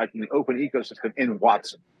product side from the open ecosystem in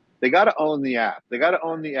Watson. They got to own the app. They got to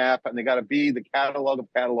own the app, and they got to be the catalog of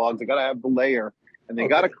catalogs. They got to have the layer, and they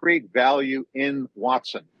got to create value in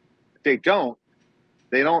Watson. If they don't,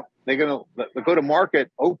 the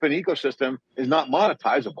go-to-market open ecosystem is not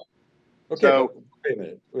monetizable. Okay, so,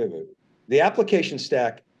 wait a minute. The application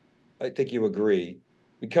stack, I think you agree,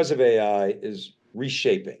 because of AI, is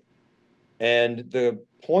reshaping. And the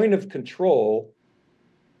point of control,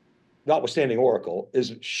 notwithstanding Oracle,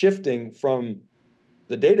 is shifting from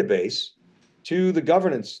the database to the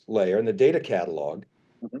governance layer and the data catalog.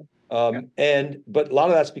 Mm-hmm. But a lot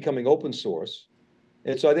of that's becoming open source.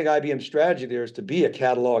 And so I think IBM's strategy there is to be a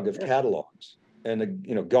catalog of catalogs and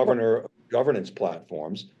governance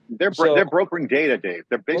platforms. They're brokering data, Dave.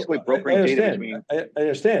 They're basically brokering data between. I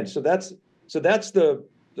understand. So that's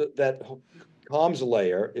that comms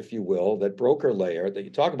layer, if you will, that broker layer that you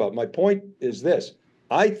talk about. My point is this.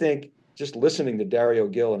 I think, just listening to Dario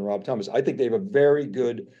Gil and Rob Thomas, I think they have a very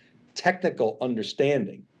good technical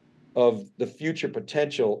understanding of the future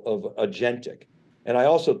potential of agentic. And I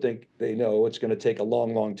also think they know it's going to take a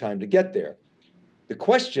long, long time to get there. The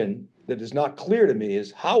question that is not clear to me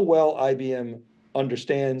is how well IBM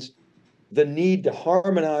understands the need to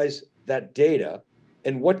harmonize that data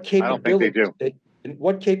and what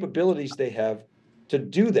capabilities they have to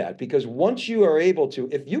do that. Because once you are able to,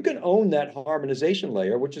 if you can own that harmonization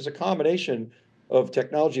layer, which is a combination of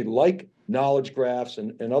technology like knowledge graphs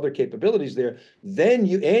and other capabilities there, then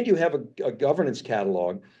you have a governance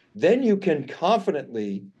catalog, then you can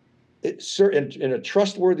confidently, in a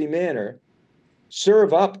trustworthy manner,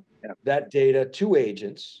 serve up that data to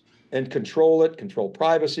agents and control it, control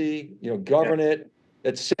privacy, govern it,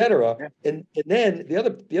 et cetera. And then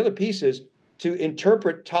the other piece is to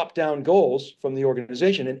interpret top-down goals from the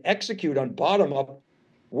organization and execute on bottom-up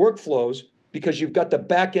workflows, because you've got the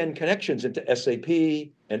back-end connections into SAP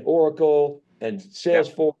and Oracle and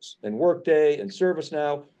Salesforce and Workday and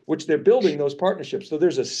ServiceNow, which they're building those partnerships. So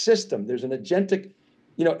there's a system, there's an agentic,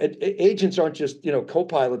 agents aren't just,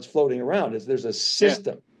 co-pilots floating around. There's a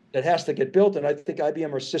system that has to get built. And I think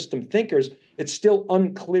IBM are system thinkers. It's still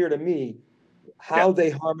unclear to me how they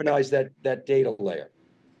harmonize that data layer.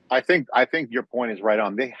 I think your point is right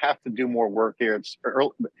on. They have to do more work here.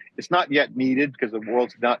 It's not yet needed because the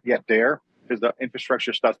world's not yet there because the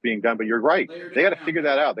infrastructure stuff's being done. But you're right. They got to figure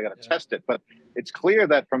that out. They got to test it. But it's clear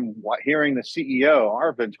that from hearing the CEO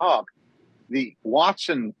Arvind talk, the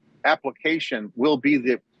Watson application will be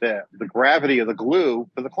the gravity of the glue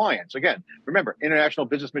for the clients. Again, remember, international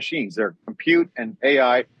business machines, they're compute and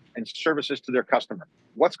AI and services to their customer.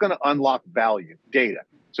 What's going to unlock value? Data.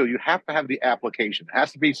 So you have to have the application. It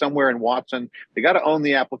has to be somewhere in Watson. They got to own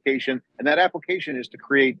the application. And that application is to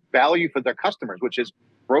create value for their customers, which is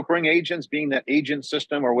brokering agents, being that agent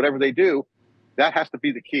system or whatever they do. That has to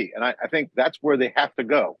be the key. And I think that's where they have to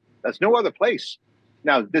go. That's no other place.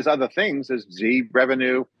 Now, there's other things, there's Z,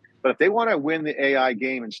 revenue. But if they want to win the AI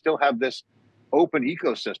game and still have this open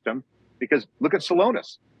ecosystem, because look at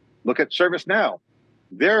Celonis, look at ServiceNow.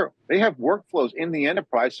 They have workflows in the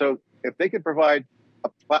enterprise. So if they could provide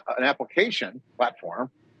an application platform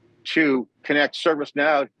to connect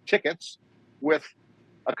ServiceNow tickets with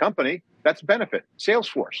a company, that's a benefit.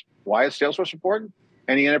 Salesforce. Why is Salesforce important?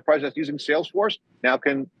 Any enterprise that's using Salesforce now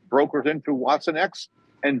can broker it in through Watson X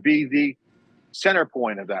and be the center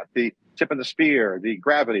point of that, the tip of the spear, the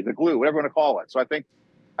gravity, the glue, whatever you want to call it. So I think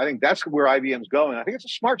that's where IBM's going. I think it's a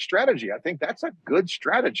smart strategy. I think that's a good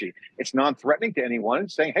strategy. It's non-threatening to anyone.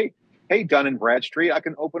 It's saying, hey, Dun & Bradstreet, I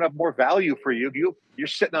can open up more value for you. You're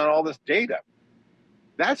sitting on all this data.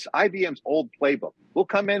 That's IBM's old playbook. We'll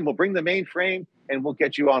come in, we'll bring the mainframe, and we'll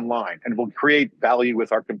get you online, and we'll create value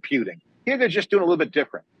with our computing. Here, they're just doing a little bit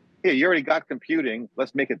different. Here, you already got computing.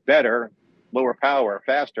 Let's make it better, lower power,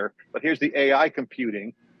 faster. But here's the AI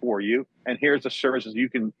computing for you, and here's the services you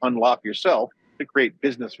can unlock yourself to create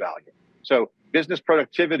business value. So business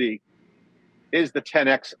productivity is the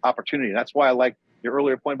 10x opportunity. That's why I like your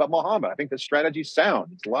earlier point about Mohammed. I think the strategy is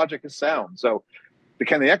sound. Its logic is sound. So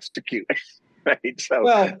can they execute? Right. So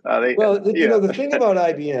the thing about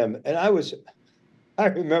IBM, and I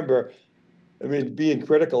remember, being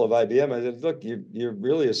critical of IBM. I said, look, you're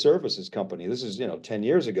really a services company. This is 10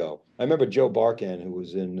 years ago. I remember Joe Barkan, who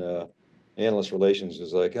was in analyst relations,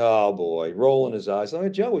 was like, oh boy, rolling his eyes. I'm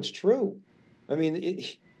like, Joe, it's true.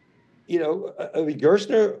 Gerstner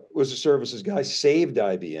was a services guy, saved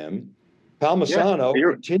IBM. Palmisano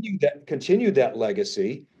continued that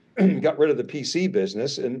legacy, got rid of the PC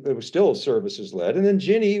business, and it was still services led. And then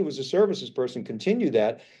Ginny, who was a services person, continued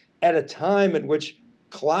that at a time in which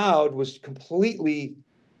cloud was completely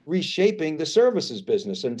reshaping the services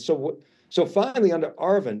business. And so finally, under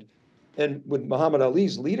Arvind and with Muhammad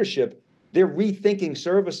Ali's leadership, they're rethinking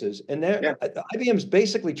services. And IBM's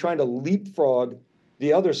basically trying to leapfrog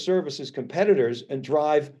the other services competitors and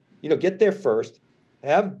drive, get there first,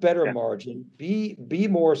 have better margin, be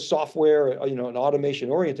more software, and automation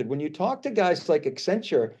oriented. When you talk to guys like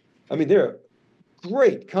Accenture, they're a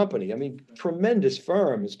great company. Tremendous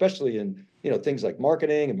firm, especially in, things like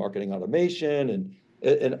marketing and marketing automation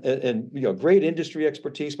and great industry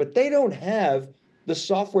expertise, but they don't have the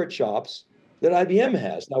software chops that IBM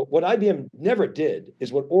has. Now, what IBM never did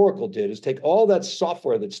is what Oracle did, is take all that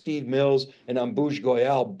software that Steve Mills and Ambuj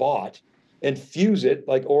Goyal bought and fuse it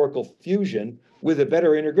like Oracle Fusion with a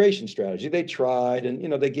better integration strategy. They tried,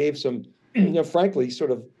 and they gave some, frankly, sort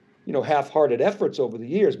of, half-hearted efforts over the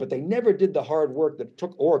years, but they never did the hard work that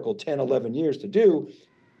took Oracle 10, 11 years to do.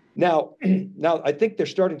 Now I think they're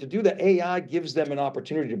starting to do that. AI gives them an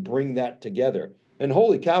opportunity to bring that together. And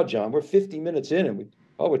holy cow, John, we're 50 minutes in, and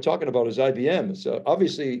we're talking about is IBM. So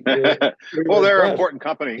obviously, they're an important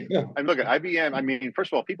company. Yeah. And look at IBM.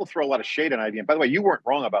 First of all, people throw a lot of shade on IBM. By the way, you weren't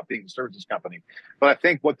wrong about being a services company, but I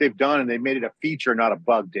think what they've done, and they've made it a feature, not a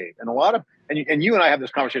bug, Dave. And and you and I have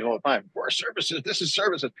this conversation all the time. We're services. This is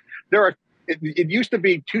services. It used to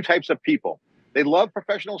be two types of people. They love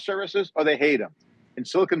professional services or they hate them. In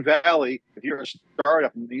Silicon Valley, if you're a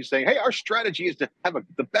startup and you're saying, hey, our strategy is to have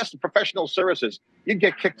the best professional services, you'd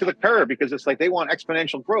get kicked to the curb because it's like they want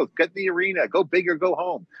exponential growth. Get in the arena, go big or go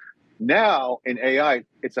home. Now in AI,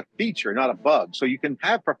 it's a feature, not a bug. So you can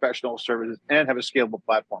have professional services and have a scalable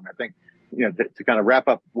platform. I think, to kind of wrap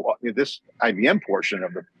up this IBM portion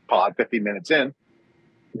of the pod, 50 minutes in,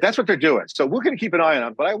 that's what they're doing. So we're going to keep an eye on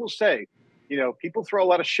them. But I will say, people throw a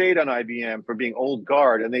lot of shade on IBM for being old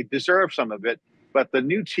guard, and they deserve some of it. But the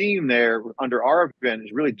new team there under Arvind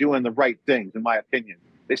is really doing the right things, in my opinion.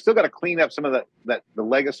 They still got to clean up some of the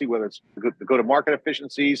legacy, whether it's the go-to-market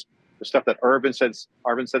efficiencies, the stuff that Arvind says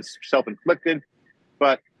self-inflicted.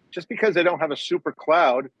 But just because they don't have a super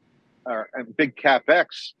cloud and big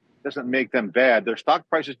CapEx doesn't make them bad. Their stock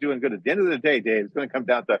price is doing good. At the end of the day, Dave, it's going to come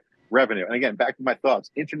down to revenue. And again, back to my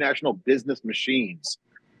thoughts, international business machines.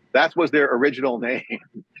 That was their original name.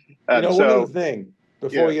 One other thing.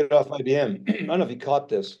 before we get off IBM, I don't know if you caught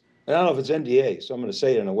this. I don't know if it's NDA, so I'm going to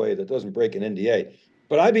say it in a way that doesn't break an NDA.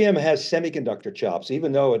 But IBM has semiconductor chops,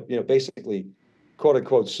 even though it basically quote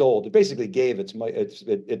unquote sold. It basically gave it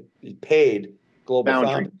paid Global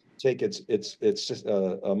Foundry to take its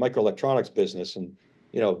microelectronics business, and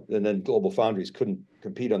and then Global Foundries couldn't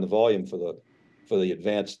compete on the volume for the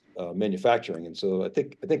advanced manufacturing, and so I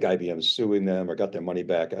think IBM is suing them or got their money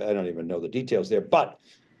back. I don't even know the details there,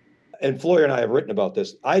 and Furrier and I have written about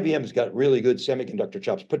this. IBM's got really good semiconductor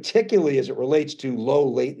chops, particularly as it relates to low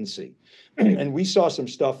latency. And we saw some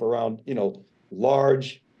stuff around,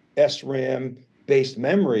 large SRAM based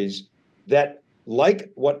memories that,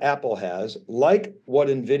 like what Apple has, like what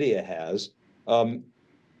Nvidia has.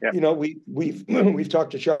 We've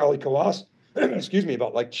talked to Charlie Kawwas, excuse me,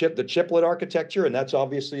 about like the chiplet architecture, and that's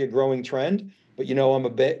obviously a growing trend. But I'm a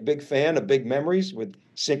big fan of big memories with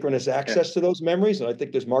synchronous access to those memories, and I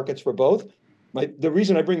think there's markets for both. The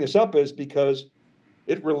reason I bring this up is because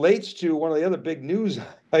it relates to one of the other big news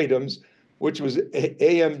items, which was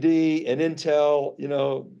AMD and Intel,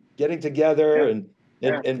 getting together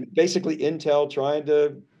and basically Intel trying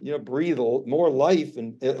to breathe more life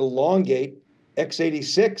and elongate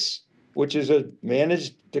x86, which is a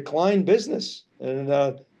managed decline business, and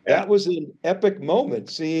that was an epic moment,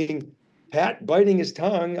 seeing Pat biting his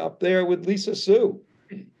tongue up there with Lisa Su.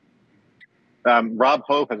 Rob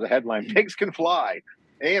Hope has a headline: "Pigs can fly.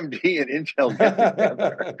 AMD and Intel get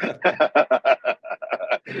together."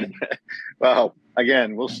 Well,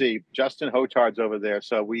 again, we'll see. Justin Hotard's over there,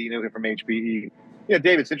 so we knew him from HPE.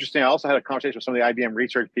 Dave, it's interesting. I also had a conversation with some of the IBM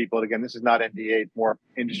research people. And again, this is not NDA, it's more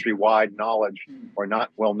industry-wide knowledge, or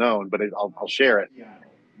not well known, but I'll share it.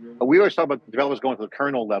 We always talk about developers going to the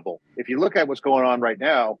kernel level. If you look at what's going on right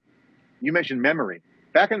now, you mentioned memory.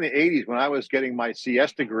 Back in the 80s, when I was getting my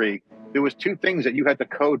CS degree, there was two things that you had to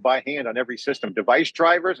code by hand on every system: device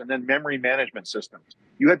drivers and then memory management systems.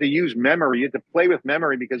 You had to use memory. You had to play with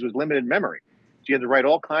memory because it was limited memory. So you had to write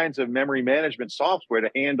all kinds of memory management software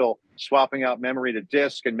to handle swapping out memory to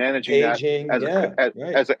disk and managing that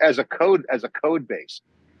as a code base.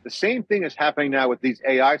 The same thing is happening now with these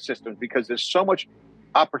AI systems, because there's so much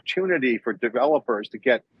opportunity for developers to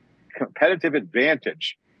get competitive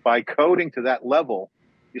advantage by coding to that level.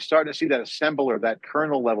 You're starting to see that assembler, that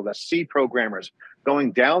kernel level, that C programmers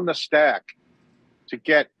going down the stack to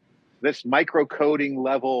get this microcoding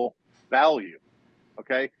level value.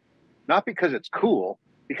 Okay. Not because it's cool,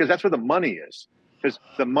 because that's where the money is. Because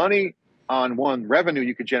the money on one, revenue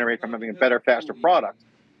you could generate from having a better, faster product,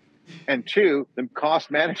 and two, the cost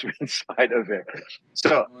management side of it.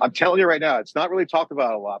 So I'm telling you right now, it's not really talked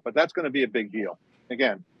about a lot, but that's going to be a big deal.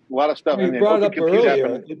 Again, a lot of stuff. You brought it up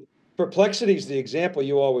earlier. Perplexity is the example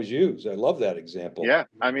you always use. I love that example. Yeah,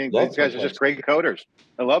 I mean, these guys are just great coders.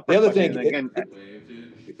 I love Perplexity. The other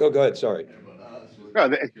thing, go ahead, sorry. No,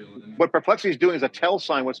 what Perplexity is doing is a tell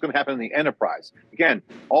sign what's going to happen in the enterprise. Again,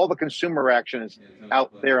 all the consumer action is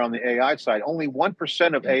out there on the AI side. Only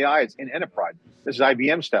 1% of AI is in enterprise. This is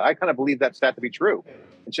IBM stat. I kind of believe that stat to be true.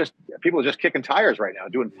 It's just people are just kicking tires right now,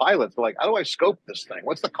 doing pilots. They're like, how do I scope this thing?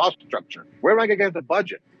 What's the cost structure? Where am I going to get the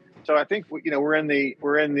budget? So I think we're in the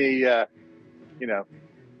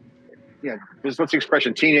what's the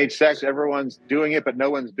expression? Teenage sex. Everyone's doing it, but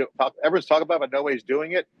everyone's talking about it, but nobody's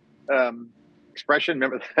doing it. Expression.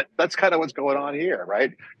 Remember that's kind of what's going on here,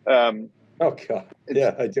 right? Oh God,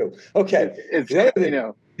 yeah, I do. Okay,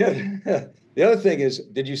 the other thing is,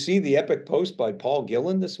 did you see the epic post by Paul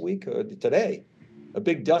Gillen this week or today? A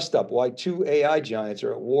big dust up why two AI giants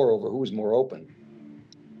are at war over who's more open.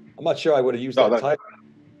 I'm not sure I would have used that title,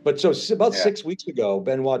 but so about 6 weeks ago,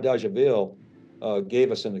 Benoit Dageville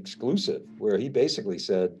gave us an exclusive where he basically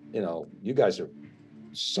said, you guys are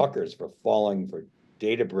suckers for falling for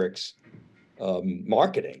Databricks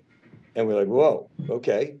marketing, and we're like, whoa,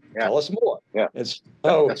 okay, tell us more. Yeah, and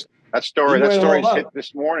so that story hit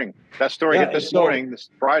this morning. That story hit this morning,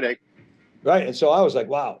 this Friday. Right, and so I was like,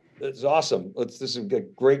 wow, this is awesome. This is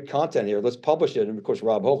great content here. Let's publish it. And of course,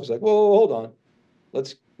 Rob Hope was like, whoa, hold on,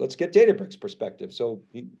 let's get Databricks perspective. So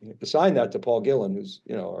he assigned that to Paul Gillen, who's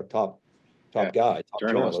our top guy, top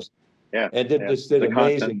journalist. Yeah, and did an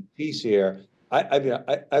amazing piece here.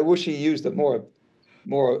 I wish he used a more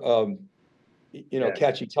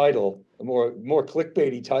catchy title, a more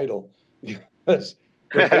clickbaity title, because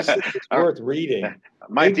it's worth reading.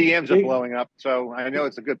 My DMs are blowing up, so I know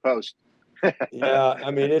it's a good post. Yeah, I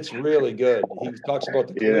mean, it's really good. He talks about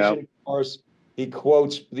the collision course. He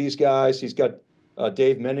quotes these guys. He's got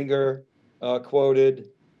Dave Menninger quoted.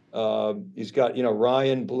 He's got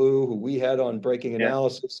Ryan Blue, who we had on Breaking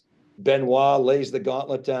Analysis. Benoit lays the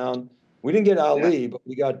gauntlet down. We didn't get Yeah. Ali, but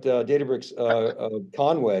we got Databricks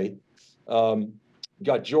Conway.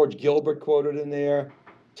 Got George Gilbert quoted in there.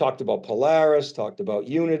 Talked about Polaris. Talked about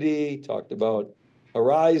Unity. Talked about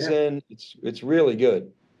Horizon. Yeah. It's really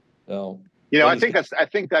good. So, I think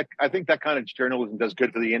that kind of journalism does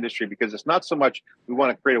good for the industry, because it's not so much we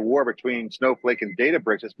want to create a war between Snowflake and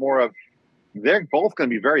Databricks. It's more of they're both going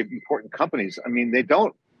to be very important companies. I mean,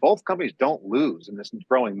 both companies don't lose in this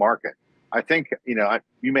growing market. I think, you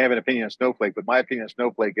may have an opinion on Snowflake, but my opinion on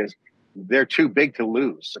Snowflake is they're too big to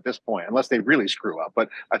lose at this point, unless they really screw up. But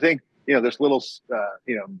I think, this little,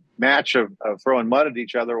 match of throwing mud at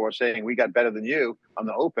each other or saying we got better than you on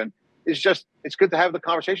the open it's good to have the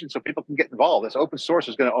conversation so people can get involved. This open source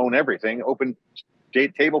is going to own everything. Open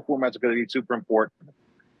table formats are going to be super important.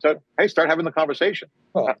 So, hey, start having the conversation,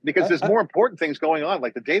 because there's more important things going on,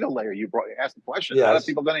 like the data layer. You asked the question, yes. How are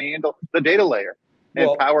people going to handle the data layer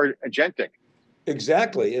and power agentic?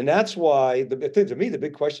 Exactly. And that's why, to me, the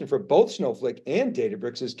big question for both Snowflake and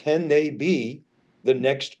Databricks is, can they be the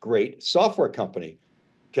next great software company?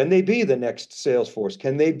 Can they be the next Salesforce?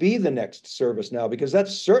 Can they be the next ServiceNow? Because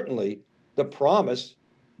that's certainly the promise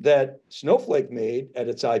that Snowflake made at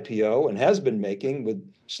its IPO and has been making with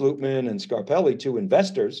Slootman and Scarpelli to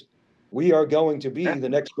investors. We are going to be the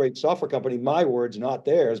next great software company. My words, not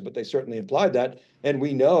theirs, but they certainly implied that. And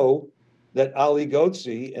we know that Ali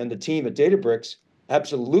Ghodsi and the team at Databricks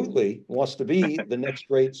absolutely wants to be the next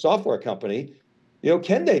great software company.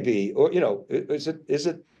 Can they be? Or, is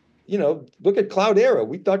it, look at Cloudera.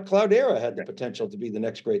 We thought Cloudera had the potential to be the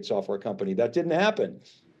next great software company. That didn't happen.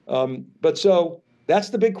 But so that's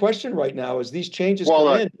the big question right now as these changes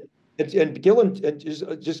come in. And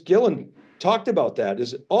Gillen talked about that,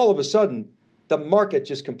 is all of a sudden the market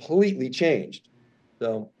just completely changed.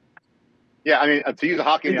 So. Yeah, I mean, to use a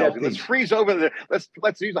hockey analogy, let's freeze over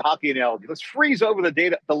let's use a hockey analogy. Let's freeze over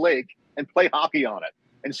the lake and play hockey on it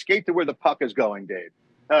and skate to where the puck is going, Dave.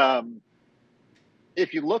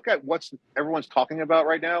 If you look at what everyone's talking about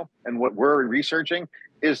right now and what we're researching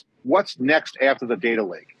is what's next after the data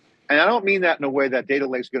lake. And I don't mean that in a way that data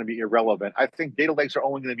lakes are going to be irrelevant. I think data lakes are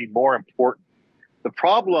only going to be more important. The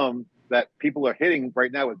problem that people are hitting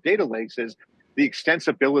right now with data lakes is the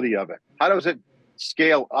extensibility of it. How does it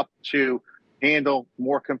scale up to handle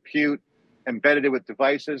more compute, embedded it with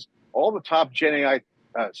devices? All the top Gen AI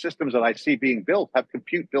systems that I see being built have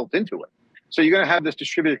compute built into it. So you're going to have this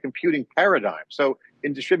distributed computing paradigm. So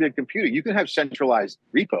in distributed computing, you can have centralized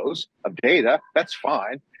repos of data. That's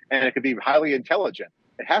fine. And it could be highly intelligent.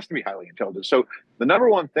 It has to be highly intelligent. So the number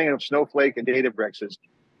one thing of Snowflake and Databricks is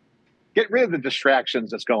get rid of the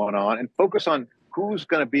distractions that's going on and focus on who's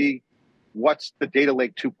going to be what's the data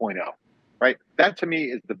lake 2.0, right? That to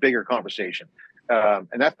me is the bigger conversation. And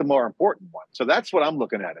that's the more important one. So that's what I'm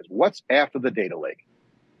looking at is what's after the data lake.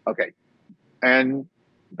 Okay. And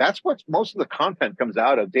that's what most of the content comes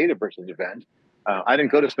out of Databricks' event. I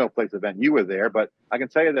didn't go to Snowflake's event. You were there, but I can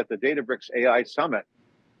tell you that the Databricks AI Summit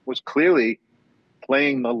was clearly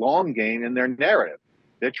playing the long game in their narrative.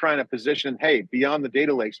 They're trying to position, hey, beyond the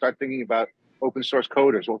data lake, start thinking about open source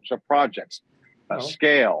coders, open source projects,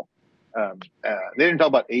 scale. They didn't talk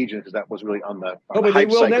about agents because that was really on the but hype they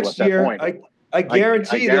will cycle next at year. that point. I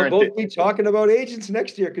guarantee they'll both be talking about agents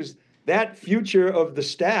next year, because that future of the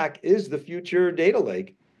stack is the future data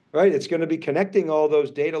lake, right? It's going to be connecting all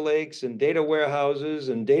those data lakes and data warehouses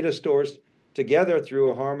and data stores together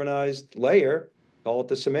through a harmonized layer, call it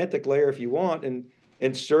the semantic layer if you want,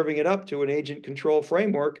 and serving it up to an agent control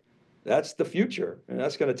framework. That's the future. And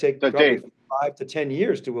that's going to take probably 5 to 10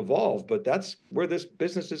 years to evolve, but that's where this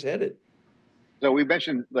business is headed. So we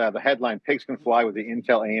mentioned the headline, pigs can fly with the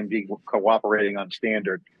Intel AMD cooperating on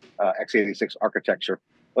standard x86 architecture.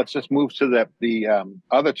 Let's just move to the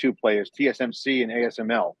other two players, TSMC and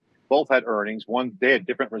ASML. Both had earnings. They had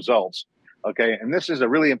different results. Okay, and this is a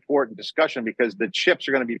really important discussion because the chips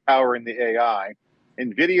are going to be powering the AI.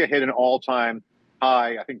 Nvidia hit an all-time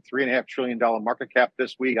high, I think $3.5 trillion market cap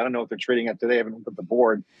this week. I don't know if they're trading at today. I haven't looked at the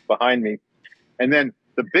board behind me. And then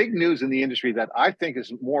the big news in the industry that I think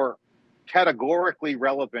is more categorically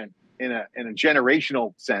relevant in a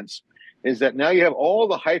generational sense is that now you have all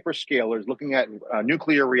the hyperscalers looking at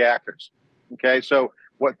nuclear reactors. Okay, so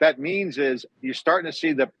what that means is you're starting to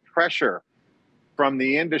see the pressure from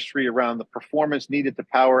the industry around the performance needed to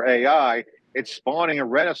power AI. It's spawning a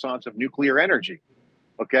renaissance of nuclear energy.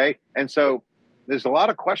 Okay, and so there's a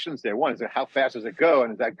lot of questions there. One is how fast does it go,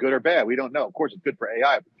 and is that good or bad? We don't know. Of course, it's good for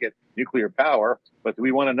AI if we get nuclear power, but do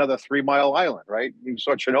we want another 3 Mile Island? Right? You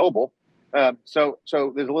saw Chernobyl. So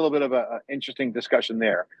there's a little bit of an interesting discussion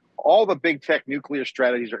there. All the big tech nuclear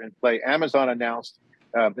strategies are in play. Amazon announced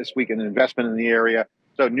this week an investment in the area.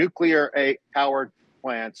 So powered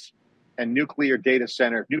plants and nuclear data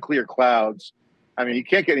centers, nuclear clouds. I mean, you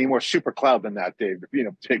can't get any more super cloud than that, Dave,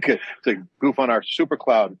 to goof on our super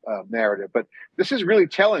cloud narrative. But this is really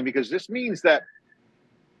telling, because this means that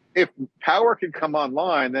if power can come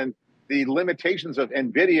online, then the limitations of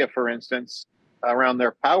Nvidia, for instance, around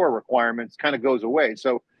their power requirements kind of goes away.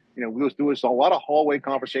 So, we was doing a lot of hallway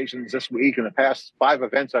conversations this week in the past 5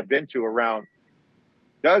 events I've been to around,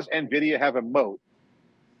 does Nvidia have a moat?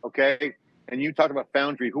 Okay. And you talk about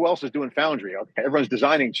foundry. Who else is doing foundry? Okay. Everyone's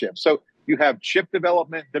designing chips. So you have chip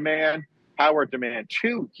development demand, power demand,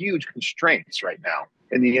 2 huge constraints right now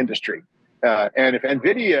in the industry. And if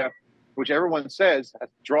Nvidia, which everyone says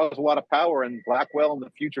draws a lot of power, and Blackwell and the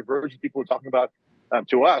future versions people are talking about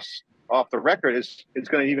to us off the record is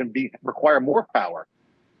going to even require more power.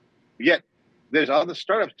 Yet there's other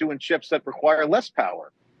startups doing chips that require less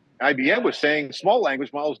power. IBM was saying small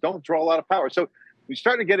language models don't draw a lot of power. So we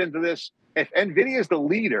start to get into this. If Nvidia is the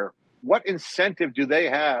leader, what incentive do they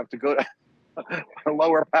have to go to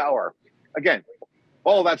lower power? Again,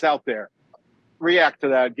 all that's out there. React to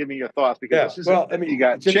that. Give me your thoughts, because this is, you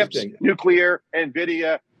got chips, nuclear,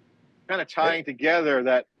 Nvidia, kind of tying together.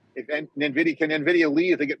 That if Nvidia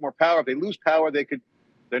leave, they get more power. If they lose power, their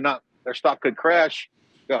stock could crash.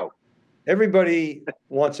 Go. Everybody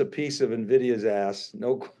wants a piece of Nvidia's ass,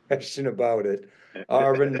 no question about it.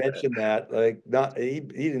 Arvind mentioned that. He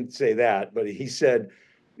didn't say that, but he said,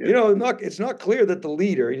 it's not clear that the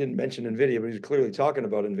leader, he didn't mention Nvidia, but he's clearly talking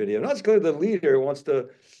about Nvidia. Not clear the leader wants to,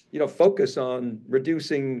 focus on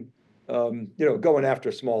reducing, going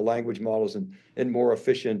after small language models and more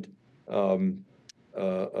efficient LLMs,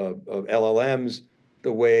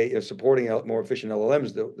 the way supporting more efficient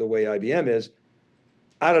LLMs the way IBM is.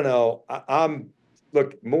 I don't know.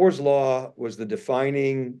 Look, Moore's law was the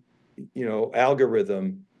defining,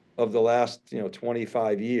 algorithm of the last,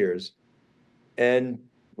 25 years. And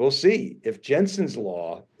we'll see if Jensen's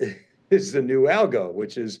law is the new algo,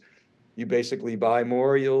 which is you basically buy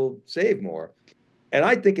more, you'll save more. And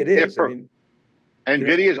I think it is.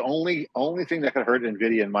 Nvidia's only thing that could hurt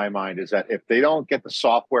Nvidia in my mind is that if they don't get the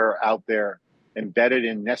software out there embedded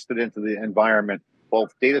and nested into the environment,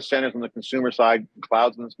 both data centers on the consumer side,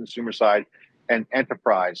 clouds on the consumer side, and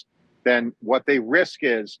enterprise, then what they risk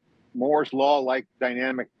is Moore's law like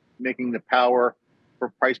dynamic, making the power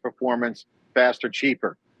for price performance faster,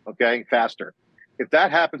 cheaper, faster. If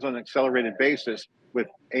that happens on an accelerated basis with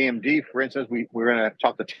AMD, for instance, we're going to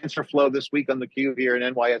talk to TensorFlow this week on theCUBE here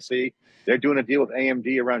in NYSE. They're doing a deal with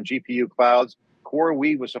AMD around GPU clouds.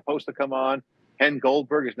 CoreWeave was supposed to come on. Ken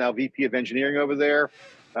Goldberg is now VP of engineering over there.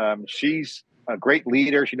 She's a great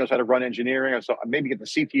leader. She knows how to run engineering. So maybe get the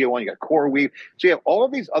CTO on. You got CoreWeave. So you have all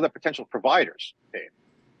of these other potential providers, Dave.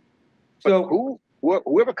 But so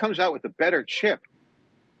whoever comes out with the better chip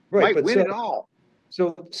might win it all.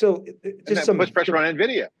 So just puts pressure on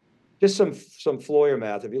Nvidia. Just some Floyer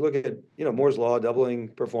math. If you look at Moore's law, doubling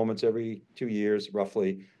performance every 2 years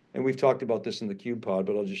roughly, and we've talked about this in the CUBE pod,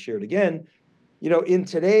 but I'll just share it again. In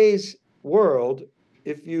today's world,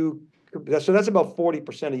 so that's about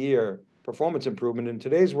 40% a year performance improvement. In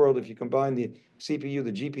today's world, if you combine the CPU,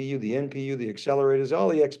 the GPU, the NPU, the accelerators, all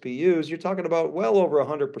the XPUs, you're talking about well over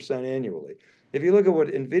 100% annually. If you look at what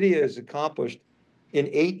NVIDIA has accomplished in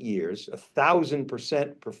 8 years,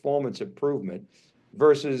 1,000% performance improvement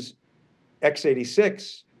versus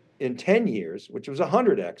x86 in 10 years, which was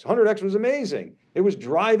 100x. 100x was amazing. It was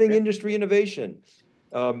driving industry innovation.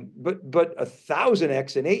 But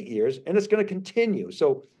 1,000x in 8 years, and it's going to continue.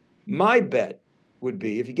 So my bet would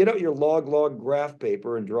be, if you get out your log graph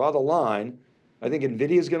paper and draw the line, I think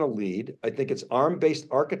NVIDIA is going to lead. I think its ARM-based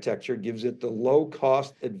architecture gives it the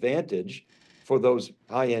low-cost advantage for those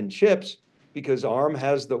high-end chips because ARM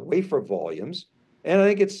has the wafer volumes. And I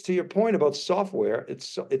think it's, to your point about software,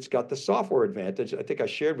 it's got the software advantage. I think I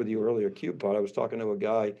shared with you earlier, CubePod, I was talking to a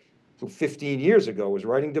guy who 15 years ago was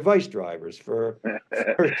writing device drivers for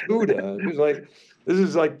CUDA. He was like, this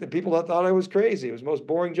is like the people that thought I was crazy. It was the most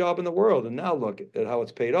boring job in the world. And now look at how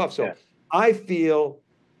it's paid off. So I feel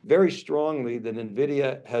very strongly that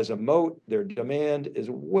NVIDIA has a moat. Their demand is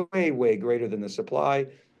way, way greater than the supply.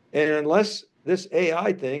 And unless this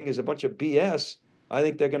AI thing is a bunch of BS, I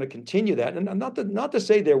think they're going to continue that. And not to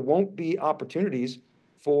say there won't be opportunities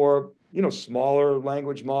for, smaller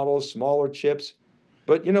language models, smaller chips.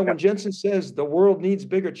 But, when Jensen says the world needs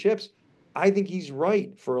bigger chips, I think he's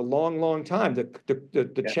right for a long, long time.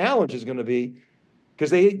 The challenge is going to be, because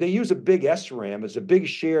they use a big SRAM, it's a big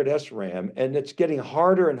shared SRAM, and it's getting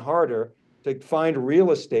harder and harder to find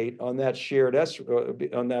real estate on that shared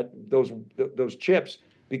those chips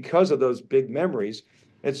because of those big memories.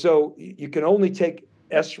 And so you can only take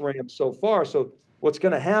SRAM so far. So what's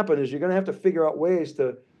going to happen is you're going to have to figure out ways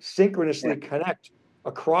to synchronously connect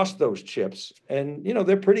across those chips. And,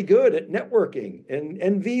 they're pretty good at networking and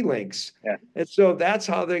NVLinks. Yeah. And so that's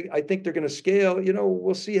how I think they're going to scale.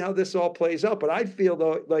 We'll see how this all plays out. But I feel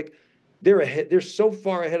though, like they're ahead, they're so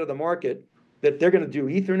far ahead of the market that they're going to do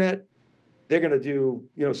Ethernet. They're going to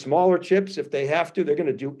do, smaller chips if they have to. They're going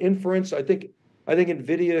to do inference. I think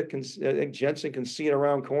Nvidia I think Jensen can see it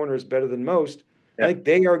around corners better than most. I think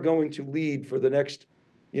they are going to lead for the next,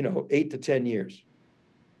 8 to 10 years.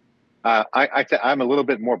 I'm a little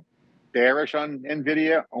bit more bearish on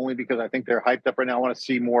Nvidia, only because I think they're hyped up right now. I want to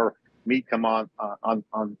see more meat come on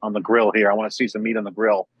the grill here. I want to see some meat on the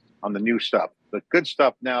grill on the new stuff. The good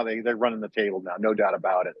stuff now, they're running the table now, no doubt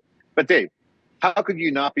about it. But Dave, how could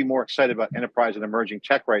you not be more excited about enterprise and emerging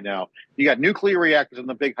tech right now? You got nuclear reactors and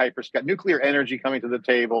the big hyperscale, got nuclear energy coming to the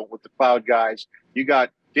table with the cloud guys. You got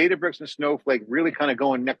Databricks and Snowflake really kind of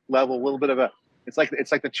going next level. A little bit of it's like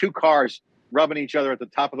the two cars rubbing each other at the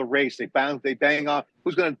top of the race. They bang off.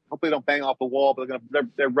 Hopefully they don't bang off the wall, but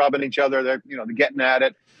they're rubbing each other. They're getting at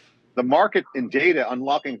it. The market in data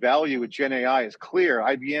unlocking value with Gen AI is clear.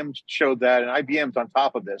 IBM showed that, and IBM's on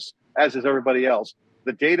top of this, as is everybody else.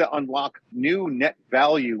 The data unlock new net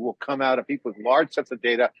value will come out of people with large sets of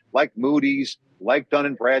data, like Moody's, like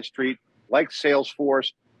Dun & Bradstreet, like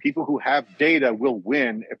Salesforce. People who have data will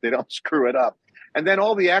win if they don't screw it up. And then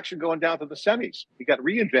all the action going down to the semis. You got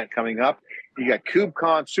reInvent coming up. You got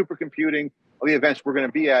KubeCon, supercomputing, all the events we're going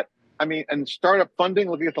to be at. And startup funding,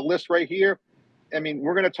 looking at the list right here.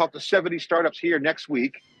 We're going to talk to 70 startups here next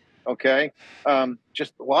week. Okay.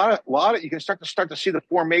 Just a lot of, you can start to see the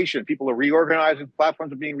formation. People are reorganizing,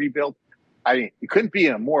 platforms are being rebuilt. It couldn't be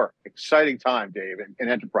in a more exciting time, Dave, in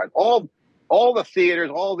enterprise. All the theaters,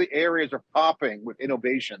 all the areas are popping with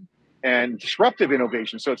innovation and disruptive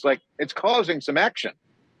innovation. So it's causing some action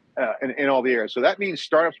in all the areas. So that means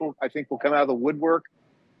startups will come out of the woodwork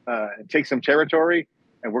and take some territory.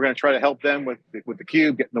 And we're going to try to help them with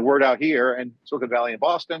theCUBE, getting the word out here and Silicon Valley and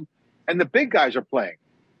Boston. And the big guys are playing.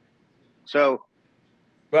 So,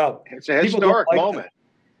 well, it's a historic moment.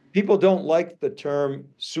 People don't like the term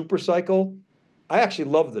super cycle. I actually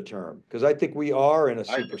love the term because I think we are in a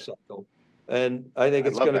super cycle. And I think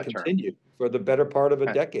it's going to continue for the better part of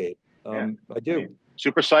a decade. I do.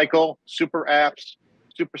 Super cycle, super apps,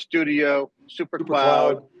 super studio, super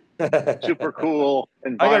cloud. Super cool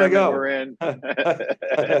environment we're in.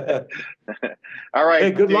 All right.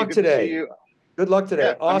 Hey, good Dave, luck today. To see you. Good luck today.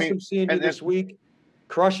 Yeah, awesome seeing you this week.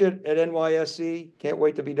 Crush it at NYSC. Can't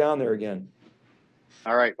wait to be down there again.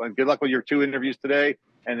 All right. Well, good luck with your 2 interviews today.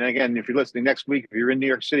 And again, if you're listening next week, if you're in New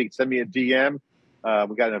York City, send me a DM.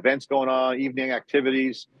 We got events going on, evening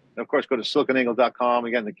activities. And of course, go to SiliconANGLE.com.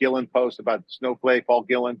 Again, the Gillen post about Snowflake, Paul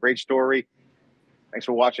Gillen, great story. Thanks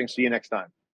for watching. See you next time.